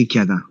આપણે ક્યાં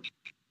શીખ્યા હતા?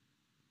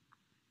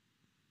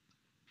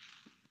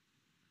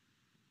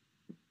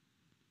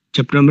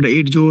 ચેપ્ટર નંબર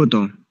 8 જોવો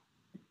તો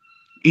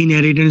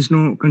ઇનહેરિટન્સ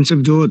નો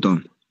કન્સેપ્ટ જોવો તો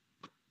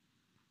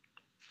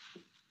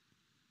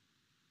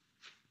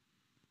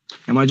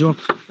એમાં જો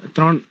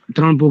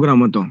ત્રણ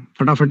પ્રોગ્રામ હતો.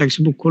 ફટાફટ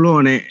ટેક્સ્ટ બુક ખોલો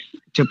અને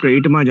ચેપ્ટર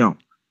 8 માં જાઓ.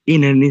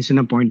 ઇનહેરિટન્સ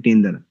ના પોઈન્ટ ની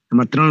અંદર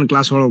એમાં 3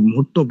 ક્લાસ વાળો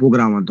મોટો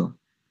પ્રોગ્રામ હતો.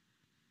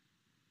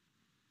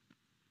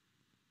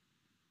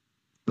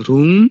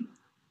 રૂમ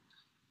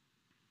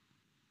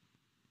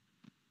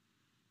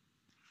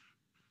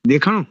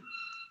દેખાણો?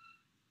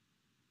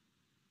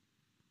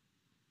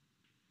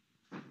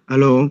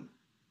 હેલો,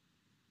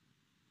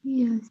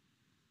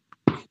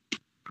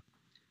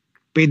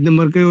 પેજ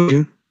નંબર કયો છે?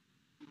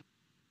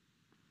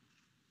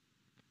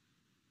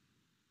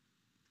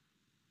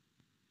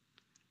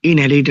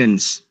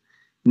 ઇનહેરિટન્સ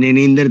ને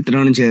એની અંદર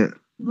 3 છે.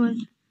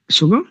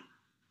 શું કહો?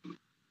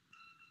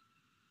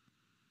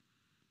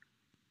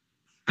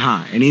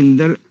 હા, એની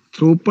અંદર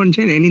થ્રો પણ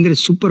છે ને એની અંદર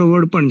સુપર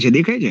વર્ડ પણ છે,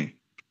 દેખાય છે?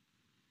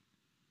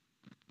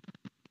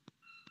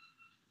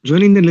 જો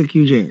એની અંદર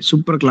લખ્યું છે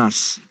સુપર ક્લાસ.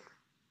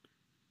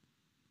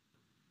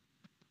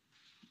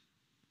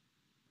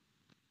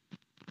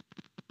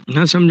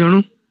 ના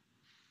સમજાણું?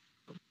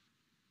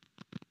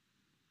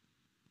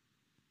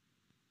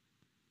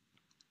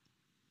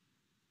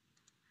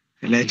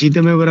 એટલે હજી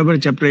તમે બરાબર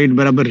ચેપ્ટર 8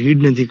 બરાબર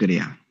રીડ નથી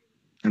કર્યા.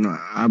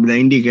 આ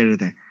બધા ઇન્ડિકેટર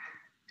થાય.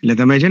 એટલે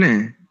તમે છે ને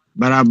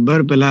બરાબર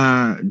પેલા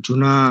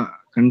જૂના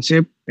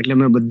કન્સેપ્ટ, એટલે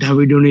મેં બધા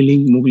વિડીયોની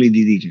લિંક મોકલી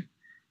દીધી છે.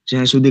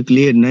 જ્યાં સુધી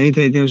ક્લિયર નહીં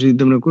થાય ત્યાં સુધી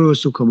તમને કોઈ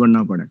વસ્તુ ખબર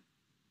ના પડે.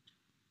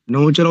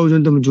 નવું ચલાવો છો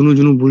ને તમે જૂનું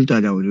જૂનું ભૂલતા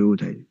જાઓ છો, એવું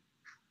થાય.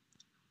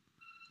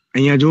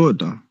 અહીંયા જુઓ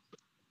તો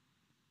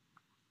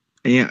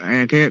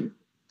અહીંયા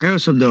કયો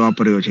શબ્દ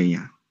વાપર્યો છે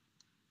અહીંયા?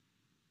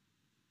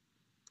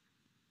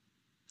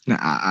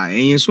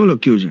 અહીંયા શું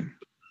લખ્યું છે?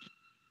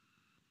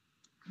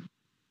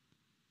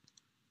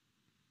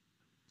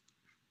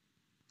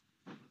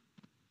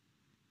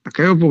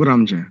 કયો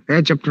પ્રોગ્રામ છે?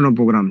 કયા ચેપ્ટર નો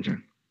પ્રોગ્રામ છે?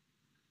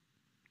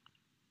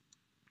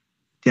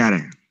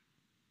 ત્યારે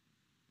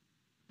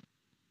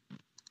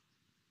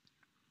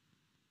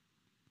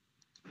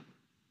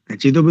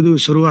હજી તો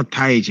બધું શરૂઆત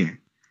થાય છે,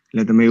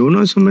 એટલે તમે એવું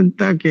ન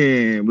સમજતા કે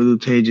બધું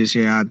થઈ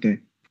જશે આ તે.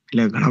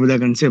 એટલે ઘણા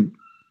બધા કન્સેપ્ટ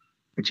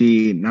પછી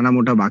નાના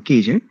મોટા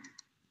બાકી છે,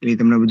 એટલે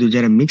તમને બધું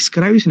જયારે મિક્સ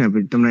કરાવીશ ને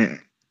તમને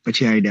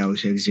પછી આઈડિયા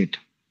આવશે એક્ઝેક્ટ.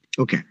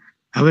 ઓકે,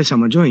 હવે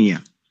સમજો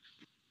અહીંયા.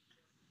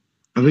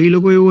 હવે એ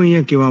લોકો એવું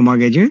અહીંયા કહેવા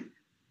માંગે છે,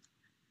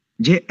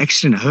 જે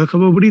એક્સટેન્ડ, હવે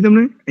ખબર પડી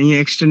તમને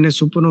અહીંયા એક્સટેન્ડ ને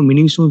સુપર નો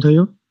મિનિંગ શું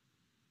થયો?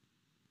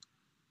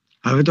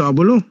 હવે તો આ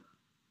બોલો.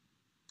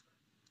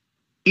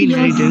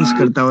 ઇનહેરિટન્સ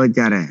કરતા હોય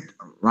ત્યારે,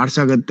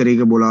 વારસાગત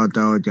તરીકે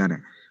બોલાવતા હોય ત્યારે.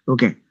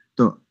 ઓકે,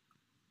 તો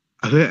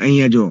હવે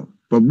અહીંયા જો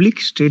પબ્લિક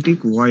સ્ટેટિક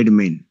વોઇડ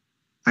મેઇન,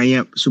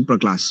 અહીંયા સુપર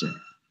ક્લાસ છે.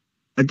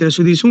 અત્યાર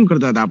સુધી શું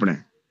કરતા હતા આપણે?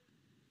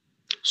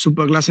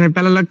 સુપર ક્લાસ ને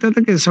પહેલા લખતા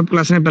હતા કે સબ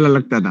ક્લાસ ને પહેલા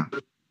લખતા હતા?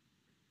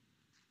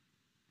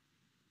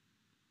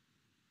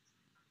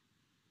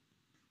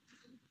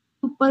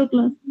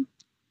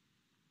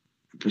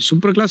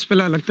 સુપર ક્લાસ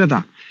પહેલા લખતા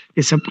હતા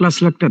કે સબ ક્લાસ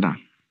લખતા હતા?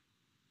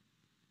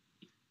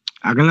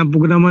 આગળના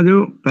પ્રોગ્રામમાં જો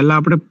પહેલા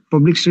આપણે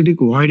પબ્લિક સ્ટેટિક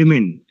વોઇડ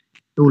મેઇન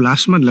એવું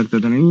લાસ્ટમાં જ લખતા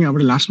હતા, અહીં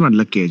આપણે લાસ્ટમાં જ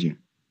લખીએ છીએ.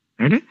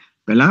 રાઈટ?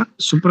 પહેલા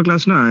સુપર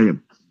ક્લાસ ના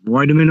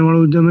વોઇડ મેઇન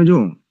વાળું તમે જો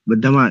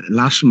બધામાં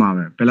લાસ્ટમાં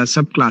આવે, પહેલા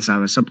સબ ક્લાસ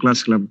આવે, સબ ક્લાસ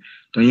ક્લબ.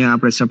 તો અહીંયા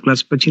આપણે સબ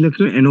ક્લાસ પછી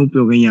લખ્યું, એનો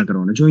ઉપયોગ અહીંયા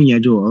કરવાનો. જો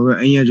અહીંયા જો, હવે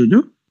અહીંયા જોજો,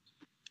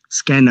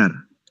 સ્કેનર,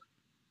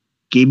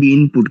 કેબી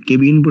ઇનપુટ.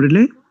 કેબી ઇનપુટ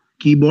એટલે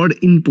કીબોર્ડ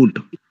ઇનપુટ.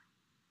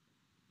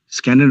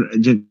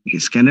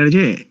 સ્કેનર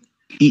છે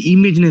એ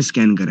ઇમેજ ને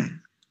સ્કેન કરે.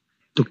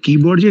 તો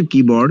કીબોર્ડ છે,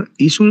 કીબોર્ડ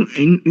એ શું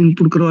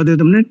ઇનપુટ કરવા દે?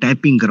 તમને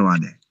ટાઈપિંગ કરવા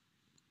દે.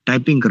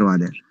 ટાઈપિંગ કરવા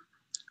દે.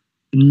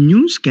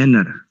 New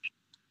scanner,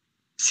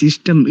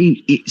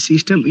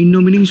 system in no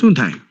meaning શું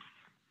થાય?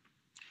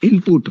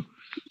 ઇનપુટ.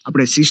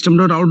 આપણે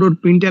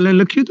system.out.println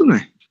લખ્યું હતું ને,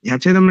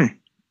 યાદ છે તમને?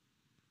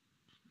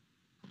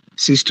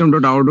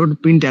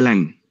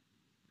 system.out.println.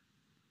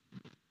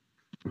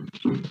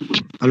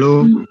 હેલો,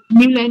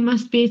 ન્યૂ લાઈનમાં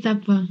સ્પેસ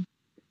આપવા.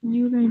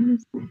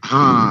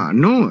 હા,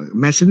 નો,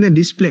 મેસેજ ને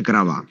ડિસ્પ્લે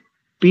કરાવવા.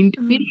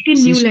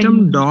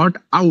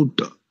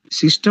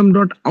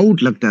 system.out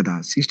લખતા હતા.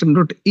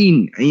 system.in,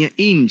 અહીંયા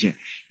ઇન છે.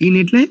 ઇન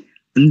એટલે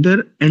અંદર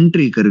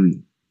એન્ટ્રી કરવી,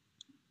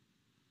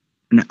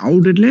 અને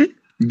આઉટ એટલે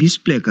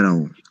ડિસ્પ્લે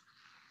કરાવવો.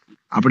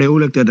 આપણે એવું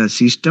લખતા હતા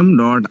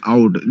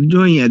system.out. જો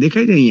અહીંયા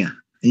દેખાય છે,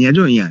 અહીંયા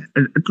જો,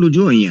 અહીંયા એટલું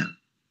જો, અહીંયા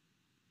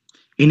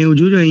એને એવું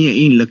જોજો,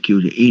 અહીંયા ઇન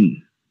લખ્યું છે, ઇન.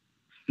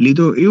 એટલે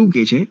તો એવું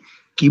કે છે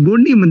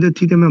કીબોર્ડની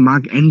મદદથી તમે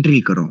માર્ક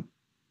એન્ટ્રી કરો.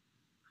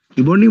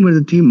 કીબોર્ડની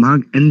મદદથી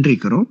માર્ક એન્ટ્રી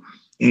કરો,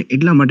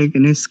 એટલા માટે કે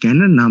એને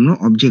સ્કેનર નામનો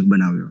ઓબ્જેક્ટ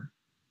બનાવ્યો.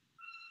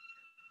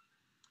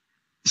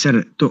 સર,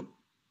 તો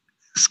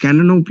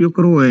સ્કેનરનો ઉપયોગ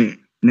કરવો હોય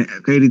ને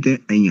કઈ રીતે?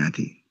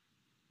 અહીંયાથી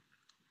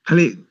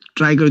ખાલી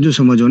ટ્રાય કરજો,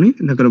 સમજો નહીં,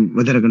 નકર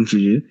વધારે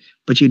કન્ફ્યુઝ.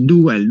 પછી ડુ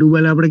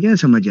વાઇલ આપણે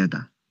ક્યાં સમજ્યા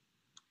હતા?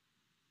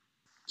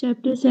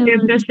 ચેપ્ટર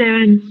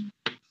 7.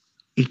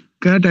 એ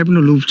કયા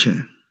ટાઈપનો લૂપ છે?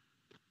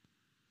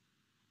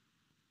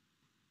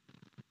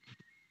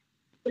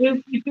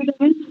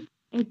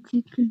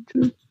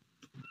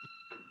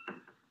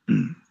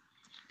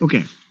 ઓકે,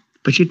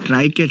 પછી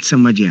ટ્રાય કેચ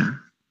સમજ્યા.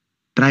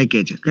 ટ્રાય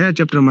કેચ કયા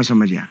ચેપ્ટરમાં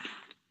સમજ્યા?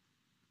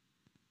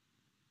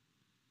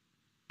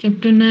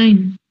 ચેપ્ટર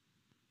 9.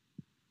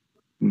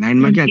 9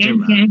 માં ક્યાં છે?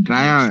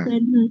 ટ્રાય આવે.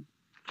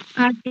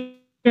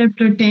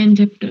 Chapter 10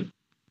 chapter.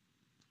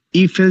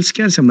 ઇફ એલ્સ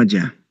ક્યાં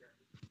સમજ્યા?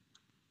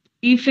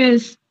 If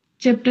else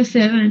chapter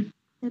 7.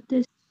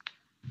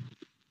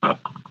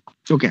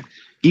 Okay,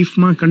 if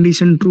માં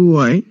કન્ડિશન ટ્રુ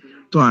હોય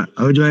તો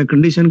હવે જો આ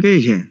કન્ડિશન કઈ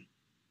છે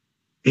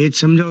એ જ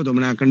સમજાવો તો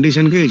મને. આ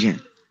કન્ડિશન કઈ છે?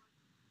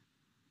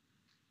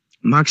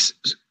 માર્ક્સ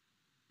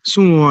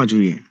શું હોવા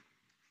જોઈએ?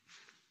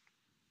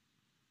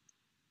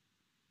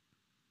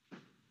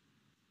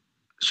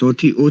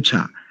 સૌથી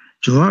ઓછા.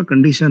 જો આ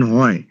કન્ડિશન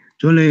હોય,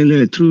 જો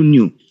થ્રુ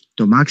ન્યુ,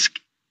 તો માર્ક્સ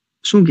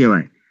શું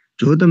કહેવાય?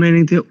 જો તમે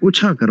એની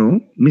ઓછા કરો,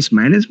 મીન્સ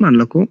માઇનસમાં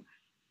લખો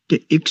કે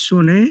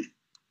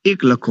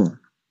 101 લખો,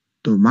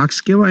 તો માર્ક્સ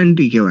કેવા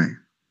એન્ટ્રી કહેવાય?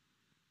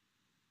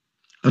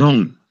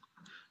 રોંગ.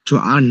 જો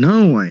આ ન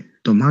હોય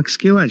તો માર્ક્સ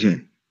કેવા છે?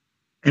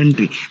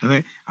 એન્ટ્રી. હવે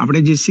આપણે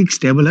જે 6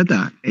 ટેબલ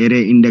હતા, array,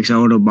 index,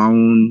 out of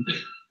bound,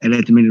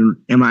 arithmetic,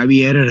 એમાં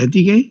આવી એરર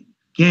હતી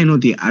ક્યાંય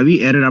નહોતી. આવી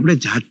એરર આપણે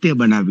જાતે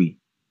બનાવી.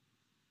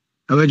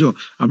 હવે જો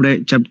આપણે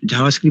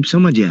જાવાસ્ક્રિપ્ટ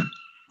સમજ્યા,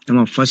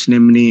 એમાં ફર્સ્ટ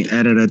નેમની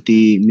એરર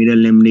હતી,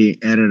 મિડલ નેમની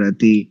એરર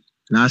હતી,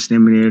 લાસ્ટ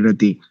નેમની એરર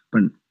હતી,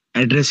 પણ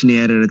એડ્રેસની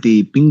એરર હતી,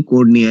 પિન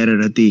કોડની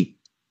એરર હતી,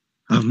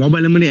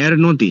 મોબાઈલ નંબરની એરર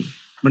નહોતી,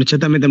 પણ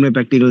છતાં મેં તમને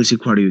પ્રેક્ટિકલ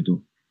શીખવાડ્યું હતું.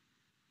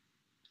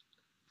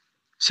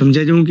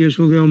 સમજાય છે હું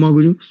શું કહેવા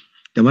માંગુ છું?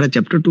 તમારા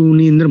ચેપ્ટર 2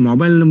 ની અંદર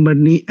મોબાઈલ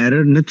નંબરની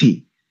એરર નથી,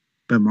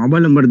 પણ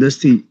મોબાઈલ નંબર 10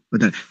 થી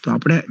વધારે. તો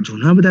આપણે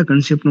જૂના બધા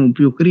કન્સેપ્ટનો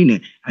ઉપયોગ કરીને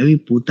આવી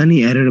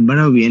પોતાની એરર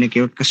બનાવવી, એને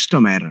કહેવાય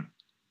કસ્ટમ એરર.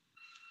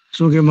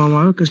 શું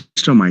કહેવામાં આવે?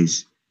 કસ્ટમાઇઝ.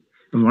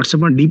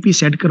 વોટ્સએપમાં ડીપી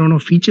સેટ કરવાનો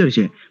ફીચર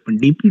છે, પણ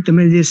ડીપી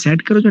તમે જે સેટ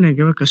કરો છો ને એ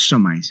કહેવાય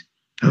કસ્ટમાઇઝ.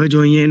 હવે જો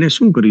અહીંયા એને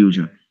શું કર્યું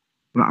છે,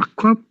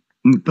 આખા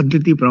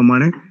પદ્ધતિ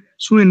પ્રમાણે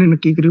શું એને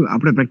નક્કી કર્યું?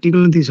 આપણે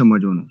પ્રેક્ટિકલ નથી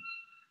સમજવાનું.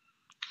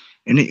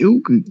 એને એવું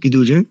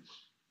કીધું છે,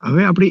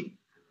 હવે આપણી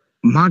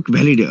માર્ક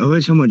વેલિડ. હવે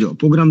સમજો,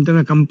 પ્રોગ્રામ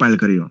તમે કમ્પાઇલ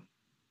કર્યો,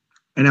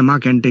 એને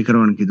માર્ક એન્ટ્રી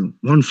કરવાનું કીધું,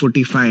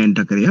 145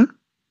 એન્ટર કર્યા,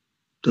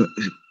 તો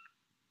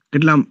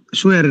કેટલા,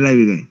 શું એરર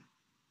આવી ગઈ?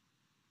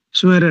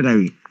 શું એરર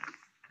આવી?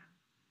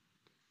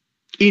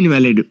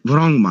 Invalid,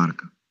 wrong mark.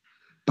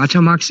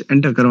 પાછા માર્ક્સ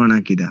એન્ટર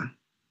કરવાના કીધા,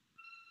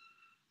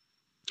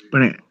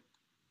 પણ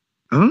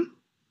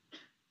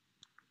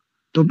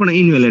તો પણ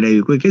ઇનવેલિડ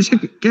આવ્યું. કોઈ કહેશે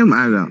કે કેમ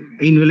આવ્યા?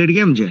 ઇનવેલિડ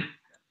કેમ છે?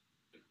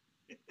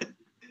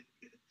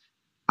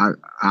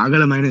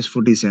 આગળ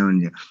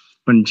 -47 છે,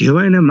 પણ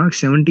જેવા એને માર્ક્સ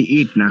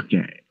 78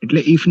 નાખ્યા,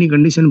 એટલે ઇફ ની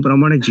કન્ડિશન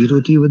પ્રમાણે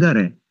 0 થી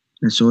વધારે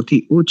અને 100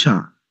 થી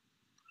ઓછા,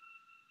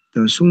 તો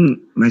શું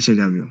મેસેજ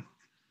આવ્યો?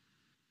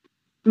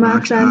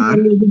 Marks R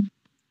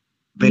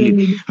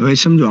valid. હવે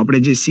સમજો, આપણે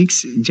જે 6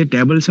 જે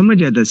ટેબલ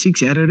સમજ્યા હતા, 6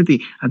 એરર હતી,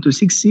 આ તો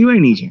 6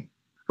 સિવાયની છે.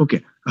 ઓકે,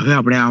 હવે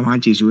આપણે આ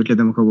વાંચીશું એટલે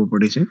તમને ખબર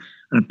પડે છે.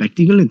 અને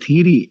પ્રેક્ટિકલ ની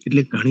થિયરી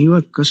એટલે ઘણી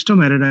વાર કસ્ટમ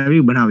એરર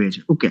આવી બનાવે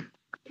છે. ઓકે,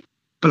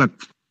 પેલા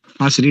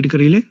પાસ રીડ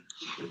કરી લે.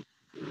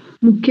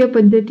 મુખ્ય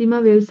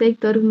પદ્ધતિમાં વ્યવસાયિક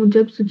તર્ક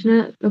મુજબ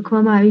સૂચના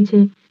લખવામાં આવી છે,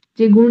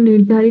 જે ગુણ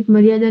નિર્ધારિત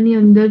મર્યાદાની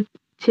અંદર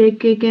છે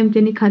કે કેમ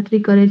તેની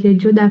ખાતરી કરે છે.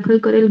 જો દાખલ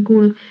કરેલ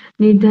ગુણ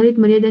નિર્ધારિત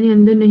મર્યાદાની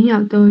અંદર નહીં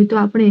આવતા હોય તો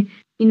આપણે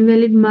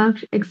ઇનવેલિડ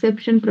માર્ક્સ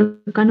એક્સેપ્શન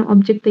પ્રકારનો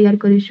ઓબ્જેક્ટ તૈયાર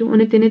કરીશું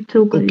અને તેને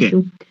થ્રો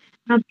કરીશું.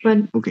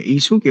 ઓકે, એ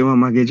શું કહેવા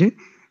માંગે છે?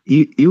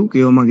 એવું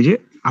કહેવા માંગે છે,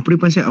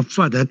 આપણી પાસે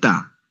અપવાદ હતા,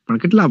 પણ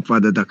કેટલા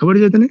અપવાદ હતા ખબર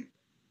છે તને?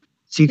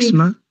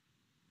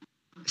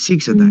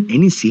 6 હતા.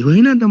 એની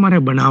સિવાયના તમારે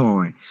બનાવવા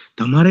હોય,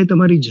 તમારે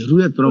તમારી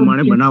જરૂરિયાત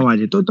પ્રમાણે બનાવવા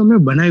છે, તો તમે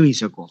બનાવી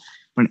શકો.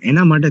 પણ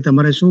એના માટે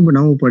તમારે શું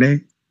બનાવવું પડે?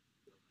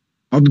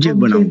 ઓબ્જેક્ટ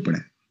બનાવવું પડે.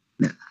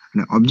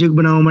 અને ઓબ્જેક્ટ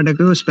બનાવવા માટે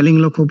કયો સ્પેલિંગ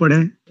લખવો પડે?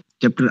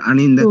 ચેપ્ટર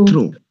આની અંદર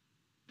થ્રો.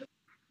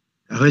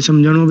 હવે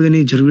સમજાણું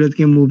બધાની જરૂરિયાત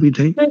કેમ ઊભી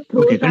થઈ?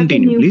 Okay,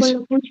 continue please.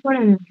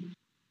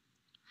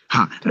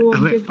 હા,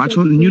 હવે પાછો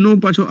ન્યુ નો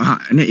પાછો, હા,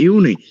 અને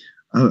એવું નહીં.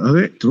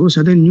 હવે થ્રો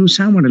સાથે ન્યુ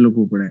શા માટે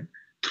લખવું પડે?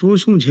 થ્રો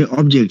શું છે?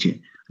 ઓબ્જેક્ટ છે,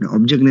 અને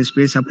ઓબ્જેક્ટને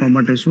સ્પેસ આપવા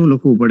માટે શું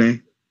લખવું પડે?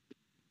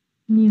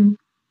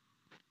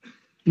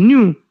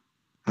 ન્યુ.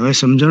 હવે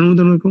સમજાણું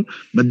તમને કહું,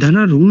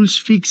 બધાના રૂલ્સ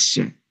ફિક્સ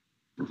છે.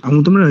 હું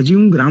તમને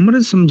હજી ગ્રામર જ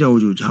સમજાવું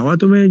છું. જાવા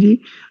તો મેં હજી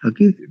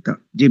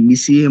જે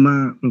BCA માં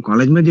હું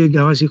કોલેજમાં જે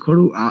જાવા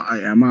શીખવાડું,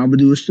 આમાં આ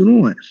બધી વસ્તુ ન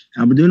હોય.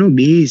 આ બધું એનો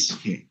બેઝ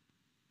છે.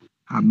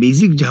 આ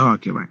બેઝિક જાવા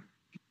કહેવાય.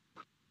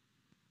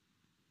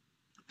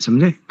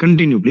 સમજાય?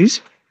 Continue please.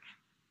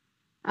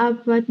 આ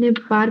વાતને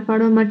પાર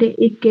પાડવા માટે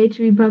એક કેચ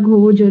વિભાગ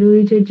હોવો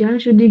જરૂરી છે. જ્યાં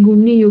સુધી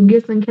ગુણની યોગ્ય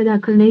સંખ્યા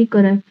દાખલ નહીં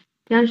કરાય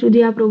ત્યાં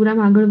સુધી આ પ્રોગ્રામ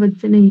આગળ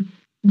વધશે નહીં.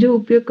 જો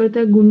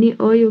ઉપયોગકર્તા ગુણની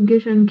અયોગ્ય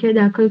સંખ્યા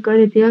દાખલ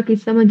કરે તેવા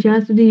કિસ્સામાં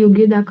જ્યાં સુધી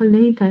યોગ્ય દાખલ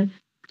નહીં થાય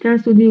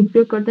ત્યાં સુધી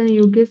ઉપયોગકર્તાને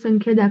યોગ્ય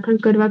સંખ્યા દાખલ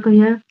કરવા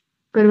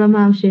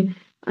કરવામાં આવશે.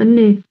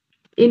 અને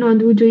એ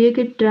નોંધવું જોઈએ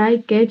કે ટ્રાય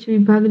કેચ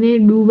વિભાગને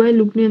ડુ વાઇલ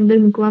લૂપની અંદર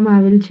મૂકવામાં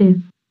આવેલ છે.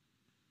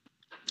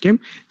 કેમ?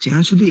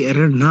 જ્યાં સુધી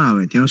એરર ના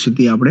આવે ત્યાં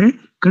સુધી આપણે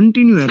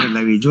કન્ટિન્યુ એરર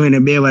લાવી. જો એને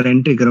 2 વાર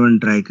એન્ટ્રી કરવાની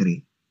ટ્રાય કરી,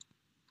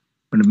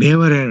 પણ 2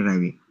 વાર એરર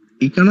આવી.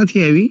 એ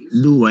ક્યાંથી આવી?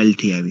 ડુ વાઇલ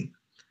થી આવી.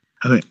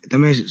 હવે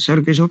તમે સર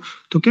કહેશો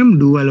તો કેમ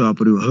ડુ વાઇલ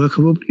વાપર્યું? હવે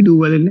ખબર પડી ડુ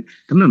વાઇલ એટલે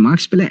તમને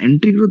માર્ક્સ પહેલા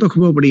એન્ટ્રી કરો તો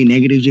ખબર પડી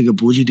નેગેટિવ છે કે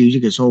પોઝિટિવ છે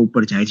કે 100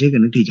 ઉપર જાય છે કે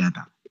નથી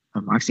જતા.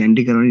 માર્ક્સ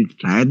એન્ટ્રી કરવાની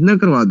ટ્રાય જ ન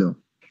કરવા દો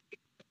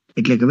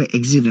એટલે કહેવાય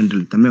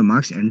એક્સિડેન્ટલ. તમે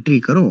માર્ક્સ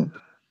એન્ટ્રી કરો,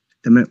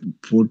 તમે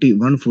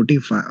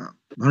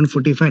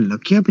 145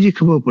 લખ્યા પછી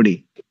ખબર પડી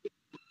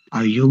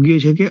આ યોગ્ય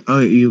છે કે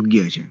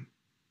અયોગ્ય છે,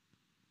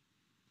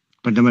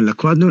 પણ તમે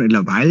લખવા દો એટલે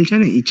વાઇલ છે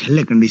ને એ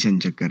છેલ્લે કન્ડિશન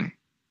ચેક કરે.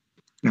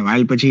 અને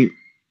વાઇલ પછી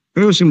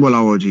કયો સિમ્બોલ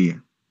આવવો જોઈએ?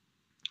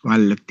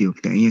 વાઇલ લખતી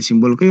વખતે અહીંયા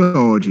સિમ્બોલ કયો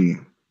આવવો જોઈએ?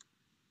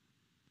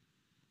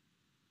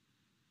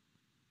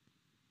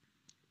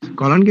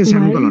 કોલન કે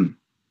સેમિકોલન?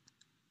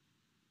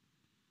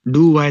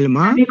 Do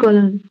વાઇલમાં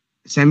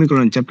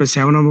semicolon. ચેપ્ટર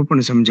 7 માં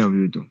પણ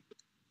સમજાવ્યું હતું.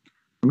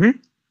 ઓકે,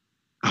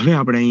 હવે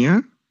આપણે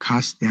અહીંયા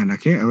ખાસ ધ્યાન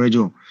રાખીએ. હવે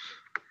જો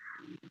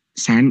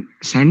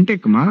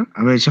સેન્ટેકમાં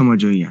હવે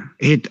સમજો, અહીંયા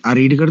આ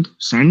રીડ કરતો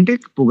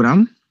સેન્ટેક પ્રોગ્રામ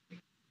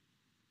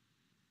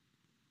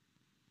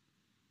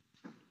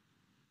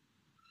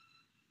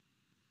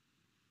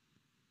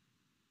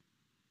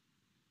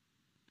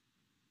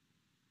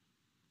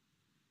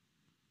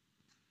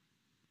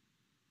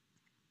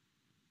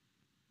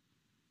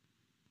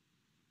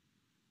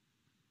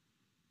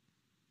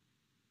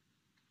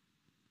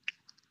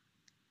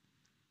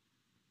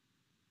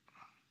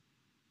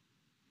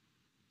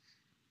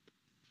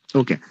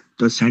ઓકે,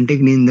 તો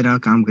સાયન્ટિફિક ની અંદર આ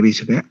કામ કરી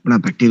શકાય, પણ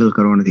આ પ્રેક્ટિકલ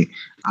કરવા નથી.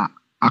 આ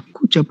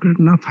આખું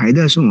ચેપ્ટરના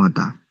ફાયદા શું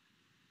હતા,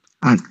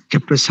 આ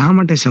ચેપ્ટર શા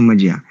માટે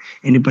સમજ્યા,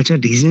 એની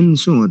પાછળ રીઝન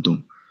શું હતું,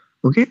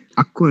 ઓકે,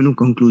 આખું એનું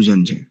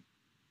કન્ક્લુઝન છે.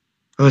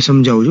 હવે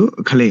સમજાવું છું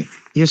ખાલી.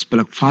 યસ,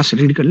 પેલા ફાસ્ટ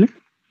રીડ કરી લે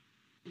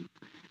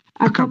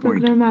આખા પોઈન્ટ.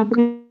 પ્રોગ્રામમાં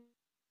આપણે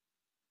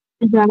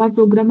જાવા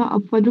પ્રોગ્રામમાં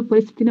અપવાદરૂપ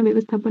પરિસ્થિતિના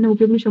વ્યવસ્થાપનના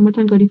ઉપયોગનું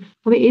સમર્થન કર્યું.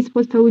 હવે એ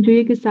સ્પષ્ટ થવું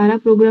જોઈએ કે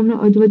સારા પ્રોગ્રામનો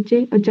અધવચ્ચે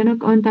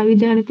અચાનક અંત આવી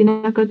જાય અને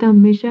તેના કરતાં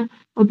હંમેશા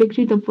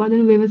અપેક્ષિત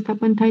અપવાદોનું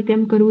વ્યવસ્થાપન થાય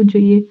તેમ કરવું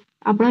જોઈએ.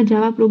 આપણા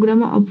જાવા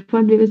પ્રોગ્રામમાં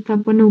અપવાદ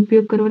વ્યવસ્થાપનનો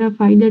ઉપયોગ કરવાના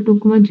ફાયદા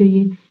ટૂંકમાં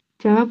જોઈએ.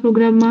 જાવા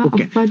પ્રોગ્રામમાં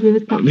ઓકે, અપવાદ વેઇટ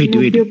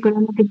વ્યવસ્થાપનનો વેઇટ. ઉપયોગ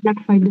કરવાના કેટલાક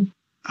ફાયદા.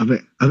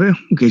 હવે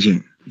શું કે છે,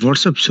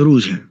 વોટ્સઅપ શરૂ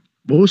છે,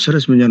 બહુ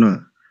સરસ મજાનો,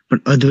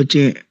 પણ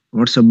અધવચ્ચે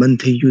વોટ્સઅપ બંધ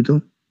થઈ ગયું તો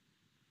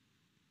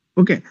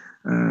ઓકે.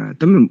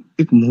 તમે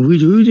એક મૂવી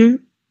જોયું છે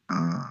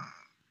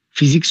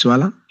ફિઝિક્સ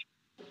વાળા?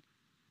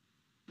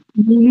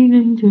 મૂવી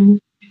નહીં જોયું.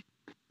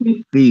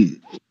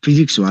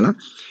 ફિઝિક્સ વાળા,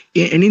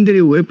 એની અંદર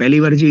એવું હોય,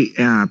 પહેલી વાર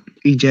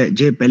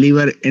જે પહેલી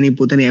વાર એની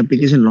પોતાની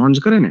એપ્લિકેશન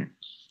લોન્ચ કરે ને,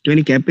 તો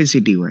એની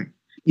કેપેસિટી હોય,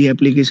 એ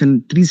એપ્લિકેશન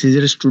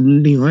 30,000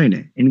 સ્ટુડન્ટની હોય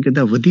ને, એની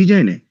કરતાં વધી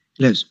જાય ને,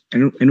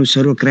 એટલે એનું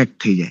સર્વર ક્રેક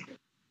થઈ જાય.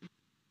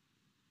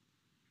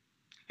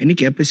 એની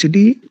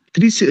કેપેસિટી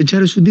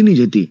 30,000 સુધીની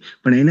જ હતી,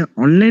 પણ એને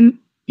ઓનલાઈન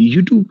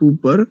યુટ્યુબ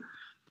ઉપર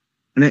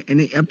અને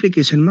એની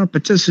એપ્લિકેશનમાં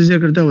 50,000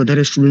 કરતાં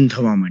વધારે સ્ટુડન્ટ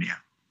થવા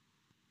માંડ્યા.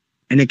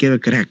 એને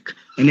કહેવાય ક્રેક,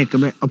 એને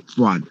કહેવાય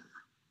અપવાદ,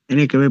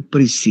 એને કહેવાય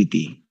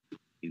પરિસ્થિતિ.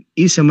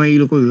 એ સમયે એ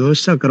લોકો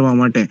વ્યવસ્થા કરવા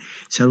માટે,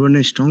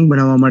 સર્વરને સ્ટ્રોંગ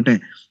બનાવવા માટે,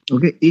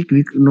 ઓકે, 1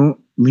 વીકનો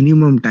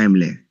મિનિમમ ટાઈમ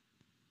લે.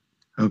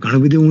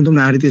 ઘણું બધું હું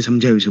તમને આ રીતે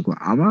સમજાવી શકું.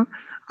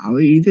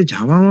 આવી રીતે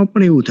જાવામાં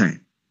પણ એવું થાય.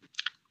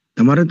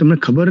 તમને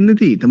ખબર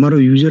નથી તમારો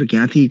યુઝર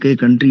ક્યાંથી, કઈ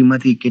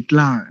કન્ટ્રીમાંથી,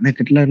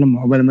 કેટલા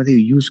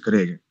મોબાઈલમાંથી યુઝ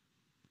કરે છે,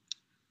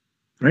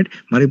 રાઈટ?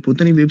 મારી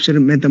પોતાની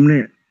વેબસાઇટ મેં તમને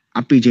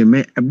આપી છે.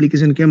 મેં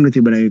એપ્લિકેશન કેમ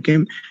નથી બનાવી,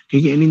 કેમ કે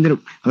એની અંદર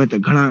હવે તો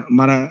ઘણા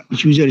મારા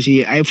યુઝર છે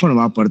એ આઈફોન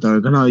વાપરતા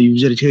હોય, ઘણા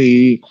યુઝર છે એ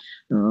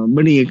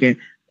બની કે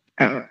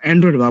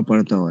એન્ડ્રોઈડ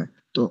વાપરતા હોય,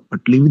 તો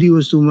આટલી બધી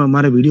વસ્તુમાં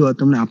મારે વિડીયો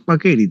તમને આપવા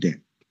કઈ રીતે?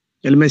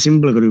 એટલે મેં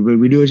સિમ્પલ કર્યું,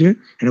 વિડીયો છે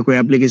એને કોઈ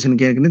એપ્લિકેશન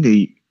ક્યાંક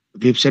નથી,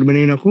 વેબસાઇટ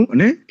બનાવી નાખું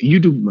અને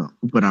યુટ્યુબમાં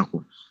ઉપર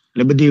રાખું,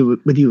 એટલે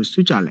બધી વસ્તુ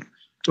ચાલે.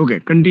 Okay,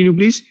 continue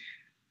please.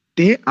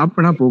 તે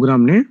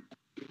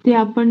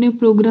આપણને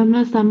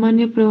પ્રોગ્રામના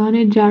સામાન્ય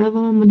પ્રવાહને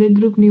જાળવવામાં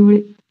મદદરૂપ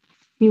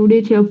નીવડે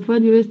છે.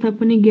 અપવાદ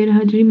વ્યવસ્થાપનની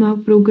ગેરહાજરીમાં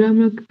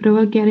પ્રોગ્રામનો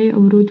પ્રવાહ ક્યારેય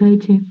અવરોધાય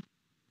છે.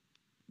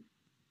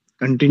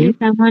 તે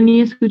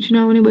સામાન્ય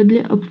સૂચનાઓને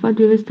બદલે અપવાદ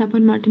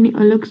વ્યવસ્થાપન માટેની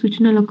અલગ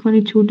સૂચના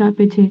લખવાની છૂટ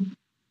આપે છે.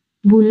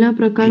 ભૂલના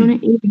પ્રકારોને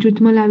એક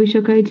જૂથમાં લાવી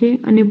શકાય છે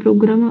અને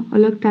પ્રોગ્રામમાં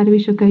અલગ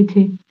તારવી શકાય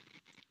છે.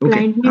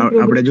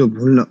 આપણે જો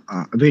ભૂલ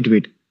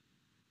વેટ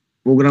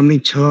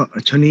પ્રોગ્રામની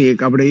 6 ની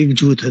આપણે એક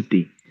જૂથ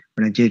હતી,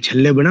 પણ જે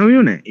છેલ્લે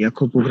બનાવ્યો ને એ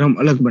આખો પ્રોગ્રામ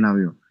અલગ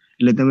બનાવ્યો.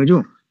 એટલે તમે જો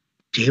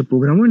જે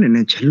પ્રોગ્રામ હોય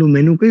ને છેલ્લું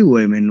મેનુ કયું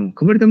હોય, મેનુ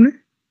ખબર તમને?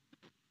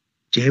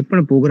 જે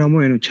પણ પ્રોગ્રામ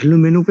હોય એનું છેલ્લું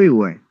મેનુ કયું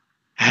હોય?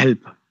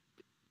 હેલ્પ.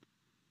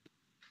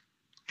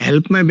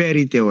 હેલ્પમાં 2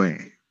 રીતે હોય,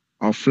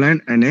 ઓફલાઈન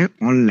અને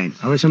ઓનલાઈન.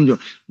 હવે સમજો,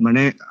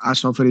 મને આ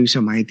સોફ્ટવેર વિશે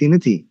માહિતી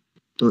નથી,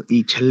 તો એ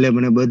છેલ્લે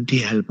મને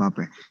બધી હેલ્પ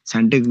આપે.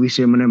 સાયન્ટેક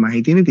વિશે મને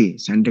માહિતી નથી,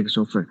 સાયન્ટેક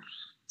સોફ્ટવેર,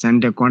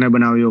 સાયન્ટેક કોને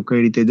બનાવ્યો,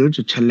 કઈ રીતે દઉં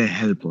છું, છેલ્લે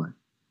હેલ્પ હોય.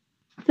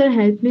 સર,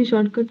 હેલ્પની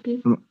શોર્ટકટ કી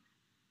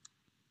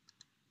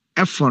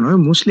F1 હોય,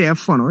 મોસ્ટલી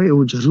F1 હોય,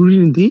 એવું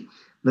જરૂરી નથી.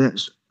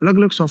 અલગ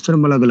અલગ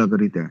સોફ્ટવેરમાં અલગ અલગ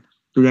રીતે.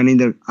 તો એની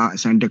અંદર આ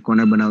સાયન્ટેક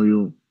કોને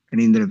બનાવ્યું,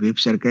 એની અંદર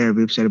વેબસાઇટ કયા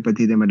વેબસાઇટ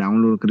પરથી તમે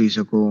ડાઉનલોડ કરી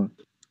શકો,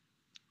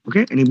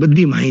 ઓકે, એની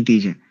બધી માહિતી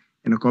છે.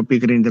 એને કોપી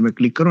કરીને તમે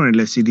ક્લિક કરો ને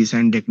એટલે સીધી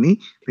સાયન્ટેકની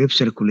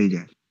વેબસાઇટ ખુલી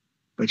જાય.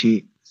 પછી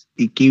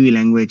એ કેવી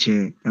લેંગ્વેજ છે,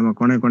 એમાં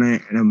કોને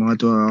એને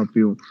મહત્વ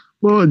આપ્યું,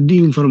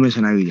 બધી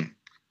ઇન્ફોર્મેશન આવી જાય.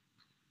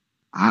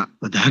 આ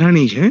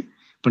વધારાની છે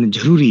પણ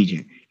જરૂરી છે.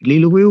 એટલે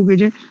એ લોકો એવું કહે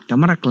છે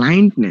તમારા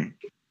ક્લાયન્ટને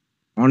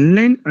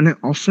ઓનલાઈન અને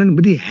ઓફલાઈન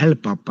બધી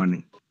હેલ્પ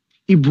આપવાની.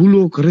 એ ભૂલો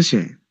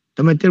કરશે,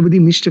 તમે અત્યારે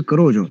બધી મિસ્ટેક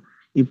કરો છો,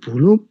 એ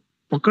ભૂલો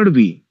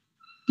પકડવી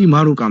એ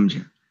મારું કામ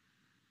છે.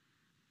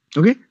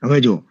 ઓકે, હવે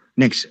જો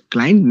નેક્સ્ટ,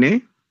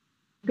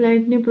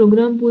 ક્લાયન્ટને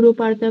પ્રોગ્રામ પૂરો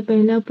પાડતા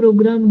પહેલા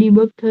પ્રોગ્રામ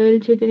ડિબગ થયેલ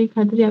છે તેની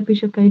ખાતરી આપી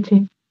શકાય છે.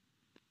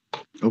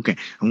 ઓકે,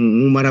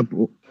 હું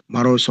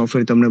મારો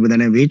સોફ્ટવેર તમને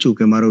બધાને વેચું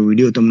કે મારો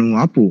વિડીયો તમને હું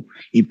આપું,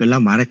 એ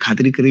પહેલા મારે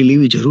ખાતરી કરી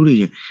લેવી જરૂરી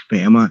છે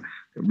ભાઈ એમાં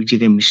બીજી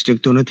કઈ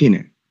મિસ્ટેક તો નથી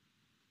ને,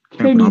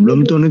 પ્રોબ્લેમ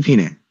તો નથી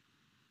ને.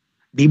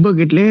 ડિબગ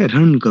એટલે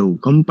રન કરવું,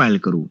 કમ્પાઇલ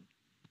કરવું,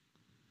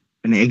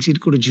 અને એક્ઝિટ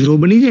કોડ 0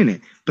 બની જાય ને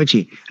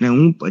પછી, અને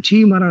હું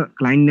પછી મારા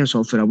ક્લાયન્ટને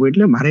સોફ્ટવેર આપું,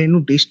 એટલે મારે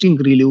એનું ટેસ્ટિંગ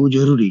કરી લેવું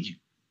જરૂરી છે.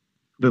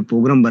 ભાઈ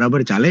પ્રોગ્રામ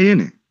બરાબર ચાલે છે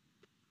ને?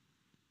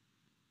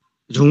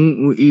 જો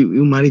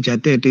હું મારી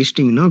જાતે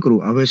ટેસ્ટિંગ ન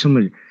કરું, હવે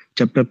સમજ,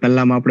 ચેપ્ટર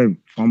પહેલામાં આપણે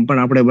ફોર્મ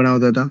પણ આપણે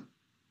બનાવતા હતા,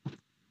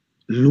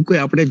 લોકો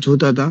આપણે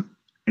જોતા હતા,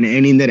 અને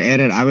એની અંદર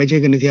એરર આવે છે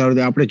કે નથી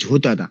આવડતું આપણે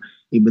જોતા હતા.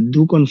 એ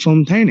બધું કન્ફર્મ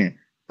થાય ને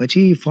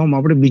પછી ફોર્મ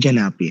આપણે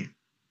બીજાને આપીએ.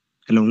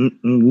 એટલે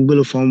હું ગૂગલ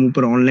ફોર્મ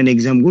ઉપર ઓનલાઈન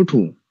એક્ઝામ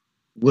ગોઠવું,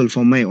 ગૂગલ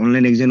ફોર્મમાં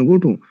ઓનલાઈન એક્ઝામ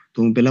ગોઠવું, તો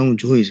હું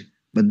જોઈશ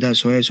બધા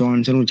 100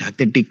 આન્સર હું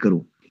જાતે ટીક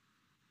કરું.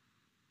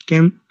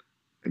 કેમ?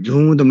 જો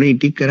હું તમને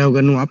ટીક કરાવ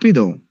વગરનું આપી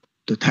દઉં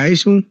તો તો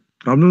થાય શું,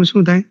 પ્રોબ્લેમ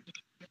શું થાય?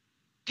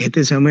 જે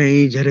તે સમયે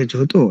એ જ્યારે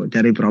જોતો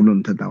ત્યારે પ્રોબ્લેમ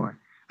થતા હોય.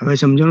 હવે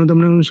સમજાણું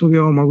તમને હું શું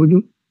કહેવા માંગુ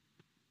છું?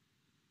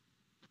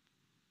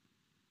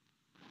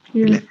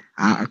 એટલે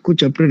આ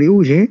આખું ચેપ્ટર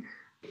એવું છે,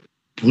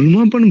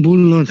 ભૂલમાં પણ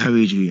ભૂલ ન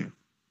થવી જોઈએ.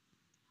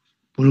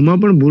 ભૂલમાં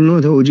પણ ભૂલ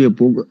ન થવું જોઈએ.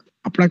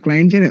 આપણા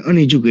ક્લાયન્ટ છે ને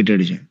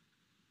અનએજ્યુકેટેડ છે,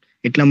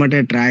 એટલા માટે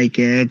ટ્રાય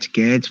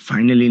કેચ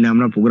ફાઇનલી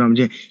નામના પ્રોગ્રામ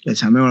છે. એટલે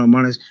સામેવાળા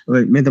માણસ, હવે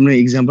મેં તમને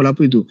એક્ઝામ્પલ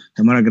આપ્યું હતું,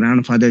 તમારા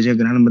ગ્રાન્ડ ફાધર છે,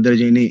 ગ્રાન્ડ મધર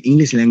છે, એને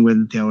ઇંગ્લિશ લેંગ્વેજ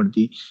નથી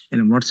આવડતી,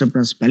 એને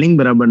વોટ્સઅપના સ્પેલિંગ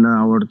બરાબર ન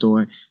આવડતો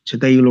હોય,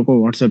 છતાં એ લોકો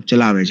વોટ્સઅપ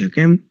ચલાવે છે.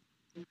 કેમ?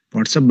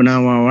 વોટ્સઅપ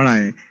બનાવવા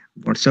વાળાએ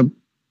વોટ્સઅપ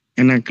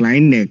એના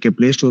ક્લાયન્ટને કે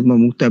પ્લે સ્ટોરમાં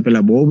મૂકતા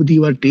પહેલા બહુ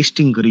બધી વાર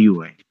ટેસ્ટિંગ કર્યું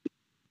હોય.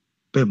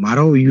 ભાઈ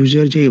મારો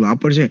યુઝર છે એ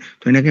વાપરશે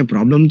તો એને કંઈ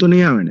પ્રોબ્લેમ તો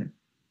નહીં આવે ને?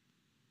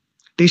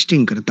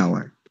 ટેસ્ટિંગ કરતા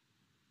હોય.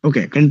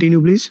 Okay,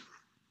 continue please.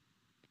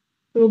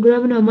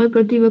 પ્રોગ્રામનો અમલ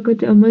કરતી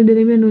વખતે અમલ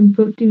દરમિયાન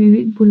ઉદ્ભવતી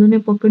વિવિધ ભૂલોને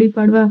પકડી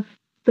પાડવા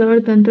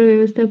સરળ તંત્ર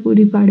વ્યવસ્થા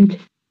પૂરી પાડે છે.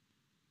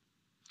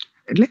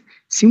 એટલે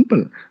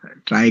સિમ્પલ,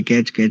 ટ્રાય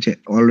કેચ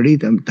ઓલરેડી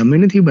તમે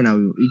નથી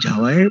બનાવ્યું, એ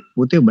જાવાએ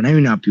પોતે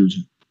બનાવીને આપ્યું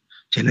છે,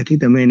 જેનાથી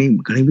તમે એની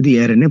ઘણી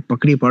બધી એરરને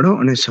પકડી પાડો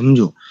અને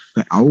સમજો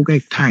કે આવું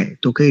કંઈક થાય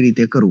તો કઈ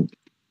રીતે કરવું.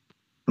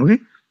 ઓકે,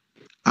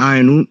 આ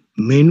એનું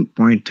મેઇન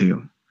પોઈન્ટ થયો.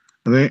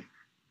 હવે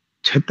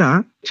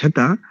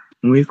છતાં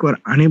હું એકવાર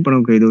આને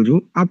પણ કહી દઉં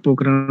છું, આ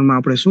પ્રોગ્રામમાં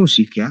આપણે શું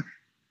શીખ્યા?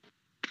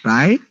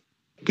 ટ્રાય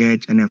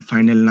કેચ અને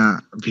ફાઇનલના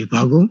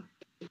વિભાગો,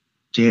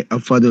 જે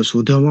અપવાદો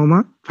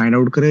શોધવામાં ફાઇન્ડ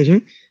આઉટ કરે છે,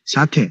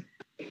 સાથે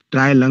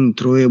ટ્રાય લંગ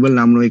થ્રોએબલ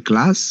નામનો એક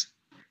ક્લાસ,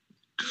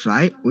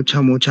 ટ્રાય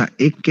ઓછામાં ઓછા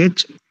એક કેચ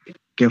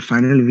કે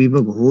ફાઇનલ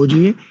વિભાગ હોવો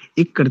જોઈએ,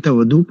 એક કરતાં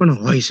વધુ પણ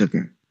હોઈ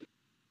શકે.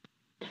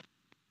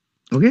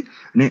 ઓકે,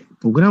 અને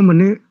પ્રોગ્રામ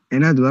અને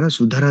એના દ્વારા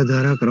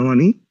સુધારા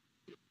કરવાની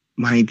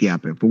માહિતી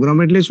આપે. પ્રોગ્રામ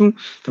એટલે શું?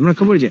 તમને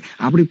ખબર છે,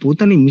 આપણી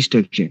પોતાની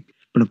મિસ્ટેક છે,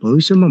 પણ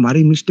ભવિષ્યમાં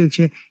મારી મિસ્ટેક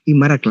છે એ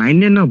મારા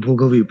ક્લાયન્ટને ન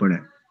ભોગવવી પડે.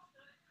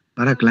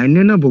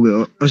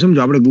 સમજો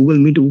આપણે ગૂગલ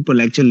મીટ ઉપર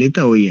લેક્ચર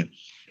લેતા હોઈએ,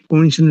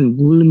 કોઇન્સિડન્સ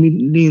ગૂગલ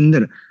મીટની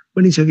અંદર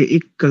બની શકે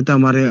એક કરતા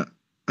મારે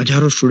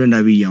હજારો સ્ટુડન્ટ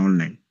આવી ગયા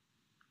ઓનલાઈન,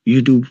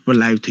 યુટ્યુબ પર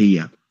લાઈવ થઈ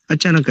ગયા,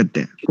 અચાનક જ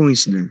તે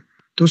કોઇન્સિડન્સ,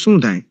 તો શું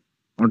થાય?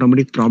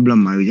 ઓટોમેટિક પ્રોબ્લેમ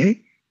આવી જાય,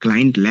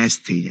 ક્લાયન્ટ લેસ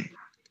થઈ જાય.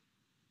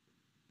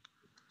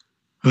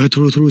 હવે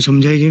થોડું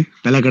સમજાય છે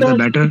પહેલા કરતા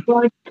બેટર?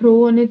 થ્રો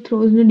અને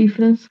થ્રોઝનો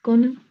ડિફરન્સ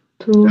કોને?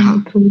 થ્રો હા,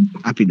 અને થ્રો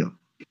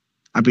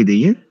આપી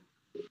દઈએ.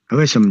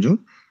 હવે સમજો,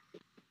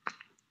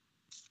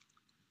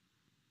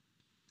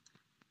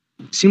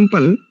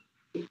 સિમ્પલ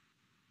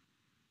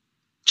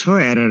 6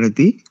 એરર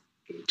હતી.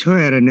 6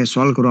 એરરને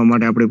સોલ્વ કરવા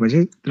માટે આપણી પાસે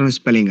 3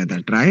 સ્પેલિંગ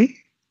હતા: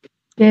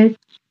 ટ્રાય,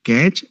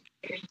 કેચ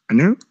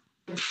અને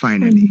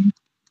ફાઇનલી,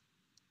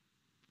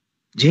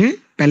 જે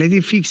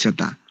પહેલેથી ફિક્સ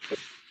હતા.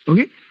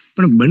 ઓકે,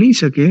 પણ બની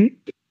શકે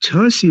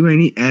 6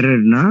 સિવાયની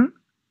એરરના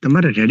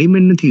તમારે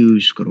રેડીમેડ નથી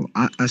યુઝ કરો.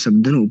 આ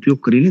શબ્દનો ઉપયોગ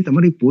કરીને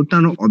તમારી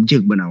પોતાનો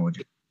ઓબ્જેક્ટ બનાવો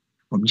છે.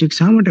 ઓબ્જેક્ટ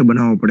શા માટે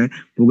બનાવવો પડે?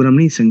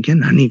 પ્રોગ્રામની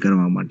સંખ્યા નાની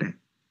કરવા માટે.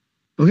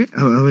 ઓકે,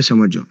 હવે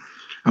સમજો,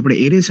 આપણે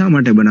એરે શા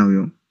માટે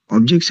બનાવ્યો,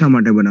 ઓબ્જેક્ટ શા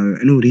માટે બનાવ્યો,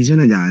 એનું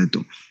રીઝન જ આ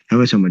હતું.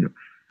 હવે સમજો,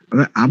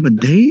 હવે આ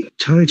બધી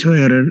 6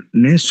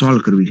 એરરને સોલ્વ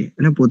કરવી છે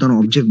અને પોતાનો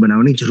ઓબ્જેક્ટ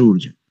બનાવવાની જરૂર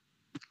છે.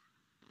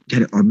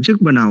 જ્યારે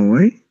ઓબ્જેક્ટ બનાવવો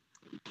હોય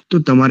તો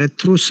તમારે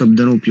થ્રો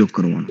શબ્દનો ઉપયોગ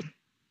કરવાનો.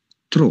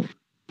 થ્રો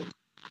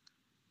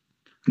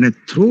અને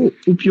થ્રો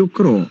ઉપયોગ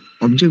કરો,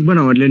 ઓબ્જેક્ટ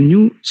બનાવો એટલે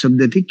ન્યૂ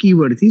શબ્દથી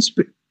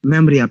કીવર્ડથી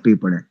મેમરી આપવી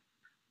પડે.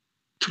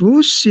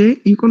 થ્રોઝ છે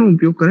એ કોનો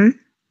ઉપયોગ કરે?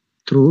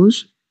 થ્રોઝ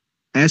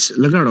એસ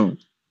લગાડો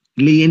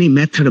એટલે એની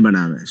મેથડ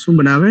બનાવે. શું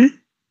બનાવે?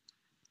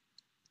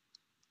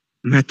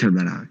 મેથડ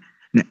બનાવે.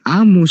 ને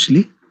આ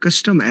મોસ્ટલી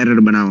કસ્ટમ એરર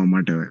બનાવવા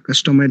માટે હોય.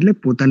 કસ્ટમ એટલે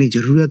પોતાની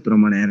જરૂરિયાત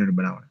પ્રમાણે એરર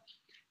બનાવે.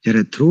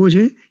 જ્યારે થ્રો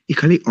છે એ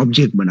ખાલી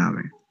ઓબ્જેક્ટ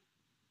બનાવે.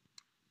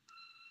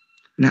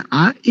 ને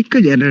આ એક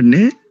જ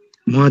એરરને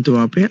મહત્વ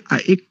આપે. આ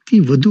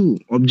એકથી વધુ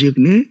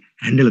ઓબ્જેક્ટને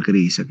હેન્ડલ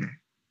કરી શકે.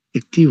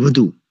 એકથી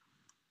વધુ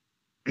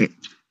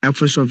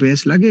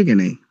એસ લાગે કે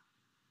નહીં?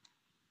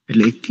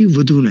 એટલે એકથી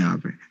વધુને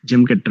આપે.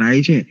 જેમ કે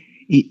ટ્રાય છે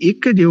એ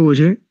એક જ એવો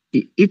છે, એ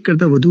એક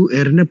કરતા વધુ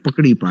એરરને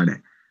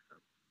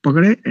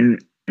પકડે.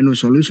 એનું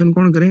સોલ્યુશન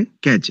કોણ કરે?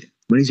 કેચ.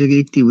 બની શકે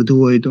એકથી વધુ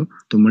હોય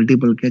તો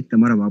મલ્ટિપલ કેચ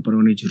તમારે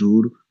વાપરવાની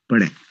જરૂર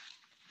પડે.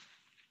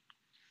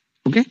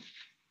 ઓકે,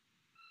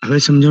 હવે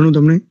સમજાણું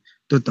તમને?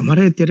 તો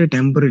તમારે અત્યારે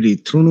ટેમ્પરરી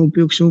થ્રોનો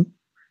ઉપયોગ શું?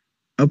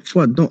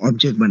 અપવાદનો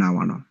ઓબ્જેક્ટ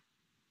બનાવવાનો.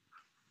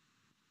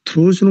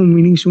 થ્રોઝનો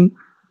મિનિંગ શું?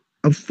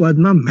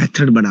 અપવાદમાં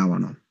મેથડ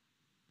બનાવવાનો.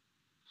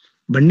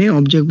 બંને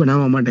ઓબ્જેક્ટ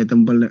બનાવવા માટે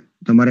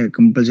તમારે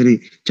કમ્પલસરી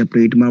ચેપ્ટર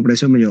 8માં આપણે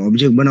સમજીએ,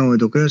 ઓબ્જેક્ટ બનાવવો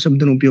હોય તો કયો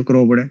શબ્દનો ઉપયોગ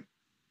કરવો પડે?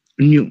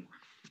 ન્યૂ.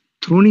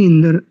 થ્રોની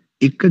અંદર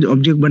એક જ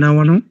ઓબ્જેક્ટ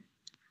બનાવવાનો.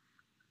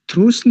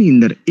 થ્રોસની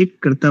અંદર એક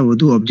કરતા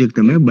વધુ ઓબ્જેક્ટ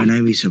તમે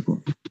બનાવી શકો,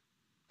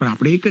 પણ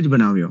આપણે એક જ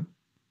બનાવ્યો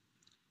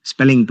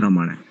સ્પેલિંગ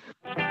પ્રમાણે.